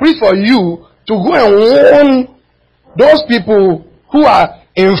 they are preached for you to go and warn those people who are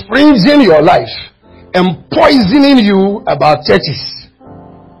infringing your life and poisoning you about churches.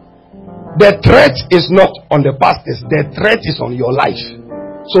 The threat is not on the pastors. The threat is on your life.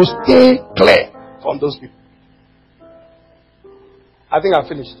 So stay clear from those people. I think I've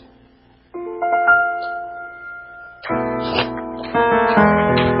finished.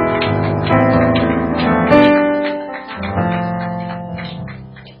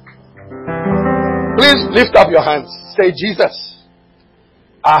 Please lift up your hands. Say, Jesus,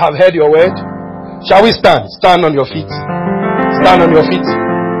 I have heard your word. Shall we stand? Stand on your feet. Stand on your feet.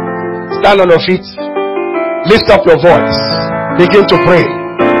 Stand on your feet. Lift up your voice. Begin to pray.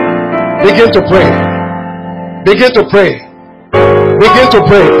 Begin to pray. Begin to pray. Begin to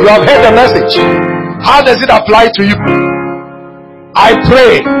pray. You have heard the message. How does it apply to you? I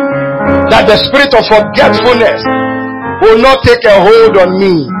pray that the spirit of forgetfulness will not take a hold on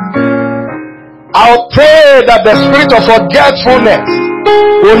me. I'll pray that the spirit of forgetfulness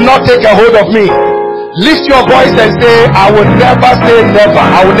will not take a hold of me. Lift your voice and say, I will never say never.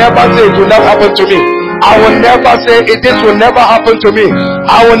 I will never say it will never happen to me. I will never say this will never happen to me.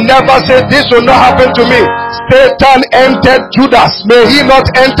 I will never say this will not happen to me. Satan entered Judas. May he not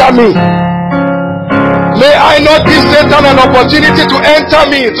enter me. May I not give Satan an opportunity to enter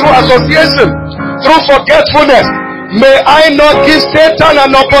me through association, through forgetfulness. May I not give Satan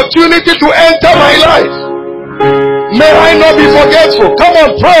an opportunity to enter my life. May I not be forgetful. Come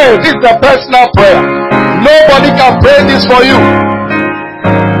on, pray. This is a personal prayer. Nobody can pray this for you.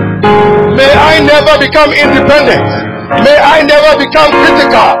 May I never become independent. May I never become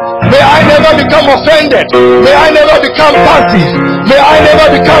critical. May I never become offended. May I never become passive. May I never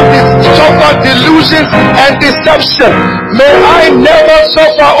suffer delusions and deception. May I never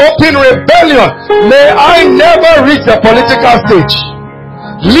suffer open rebellion. May I never reach the political stage.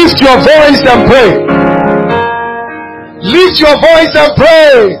 Lift your voice and pray. Lift your voice and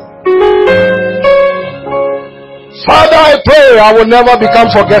pray. Father, I pray I will never become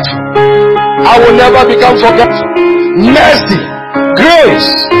forgetful. I will never become forgetful. Mercy, grace,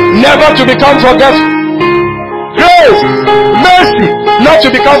 never to become forgetful. Grace, mercy, not to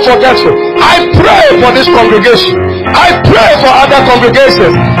become forgetful. I pray for this congregation. I pray for other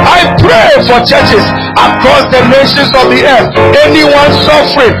congregations. I pray for churches across the nations of the earth. Anyone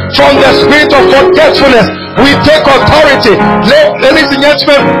suffering from the spirit of forgetfulness, we take authority. Ladies and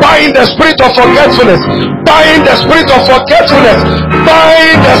gentlemen, bind the spirit of forgetfulness. Bind the spirit of forgetfulness.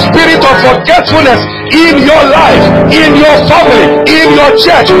 Bind the spirit of forgetfulness in your life, in your family, in your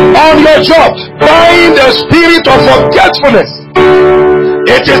church, on your job. Bind the spirit of forgetfulness.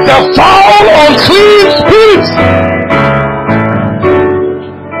 It is the foul, unclean spirit.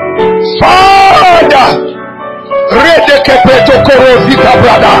 Father,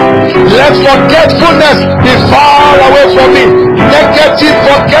 let forgetfulness be far away from me. Negative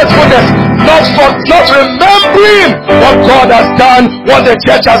forgetfulness, not remembering what God has done, what the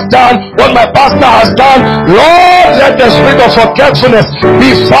church has done, what my pastor has done. Lord, let the spirit of forgetfulness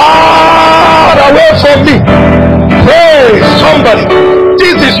be far away from me. Pray, somebody.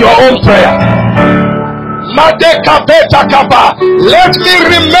 This is your own prayer. Let me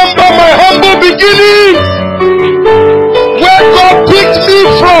remember my humble beginnings. Where God picked me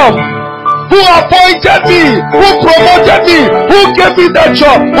from, who appointed me, who promoted me, who gave me that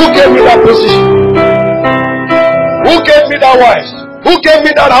job, who gave me that position, who gave me that wife, who gave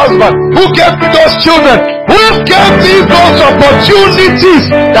me that husband, who gave me those children, who gave me those opportunities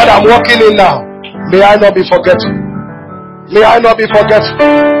that I'm working in now. May I not be forgetful. May I not be forgetful.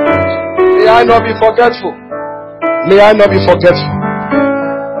 May I not be forgetful. May I not be forgetful.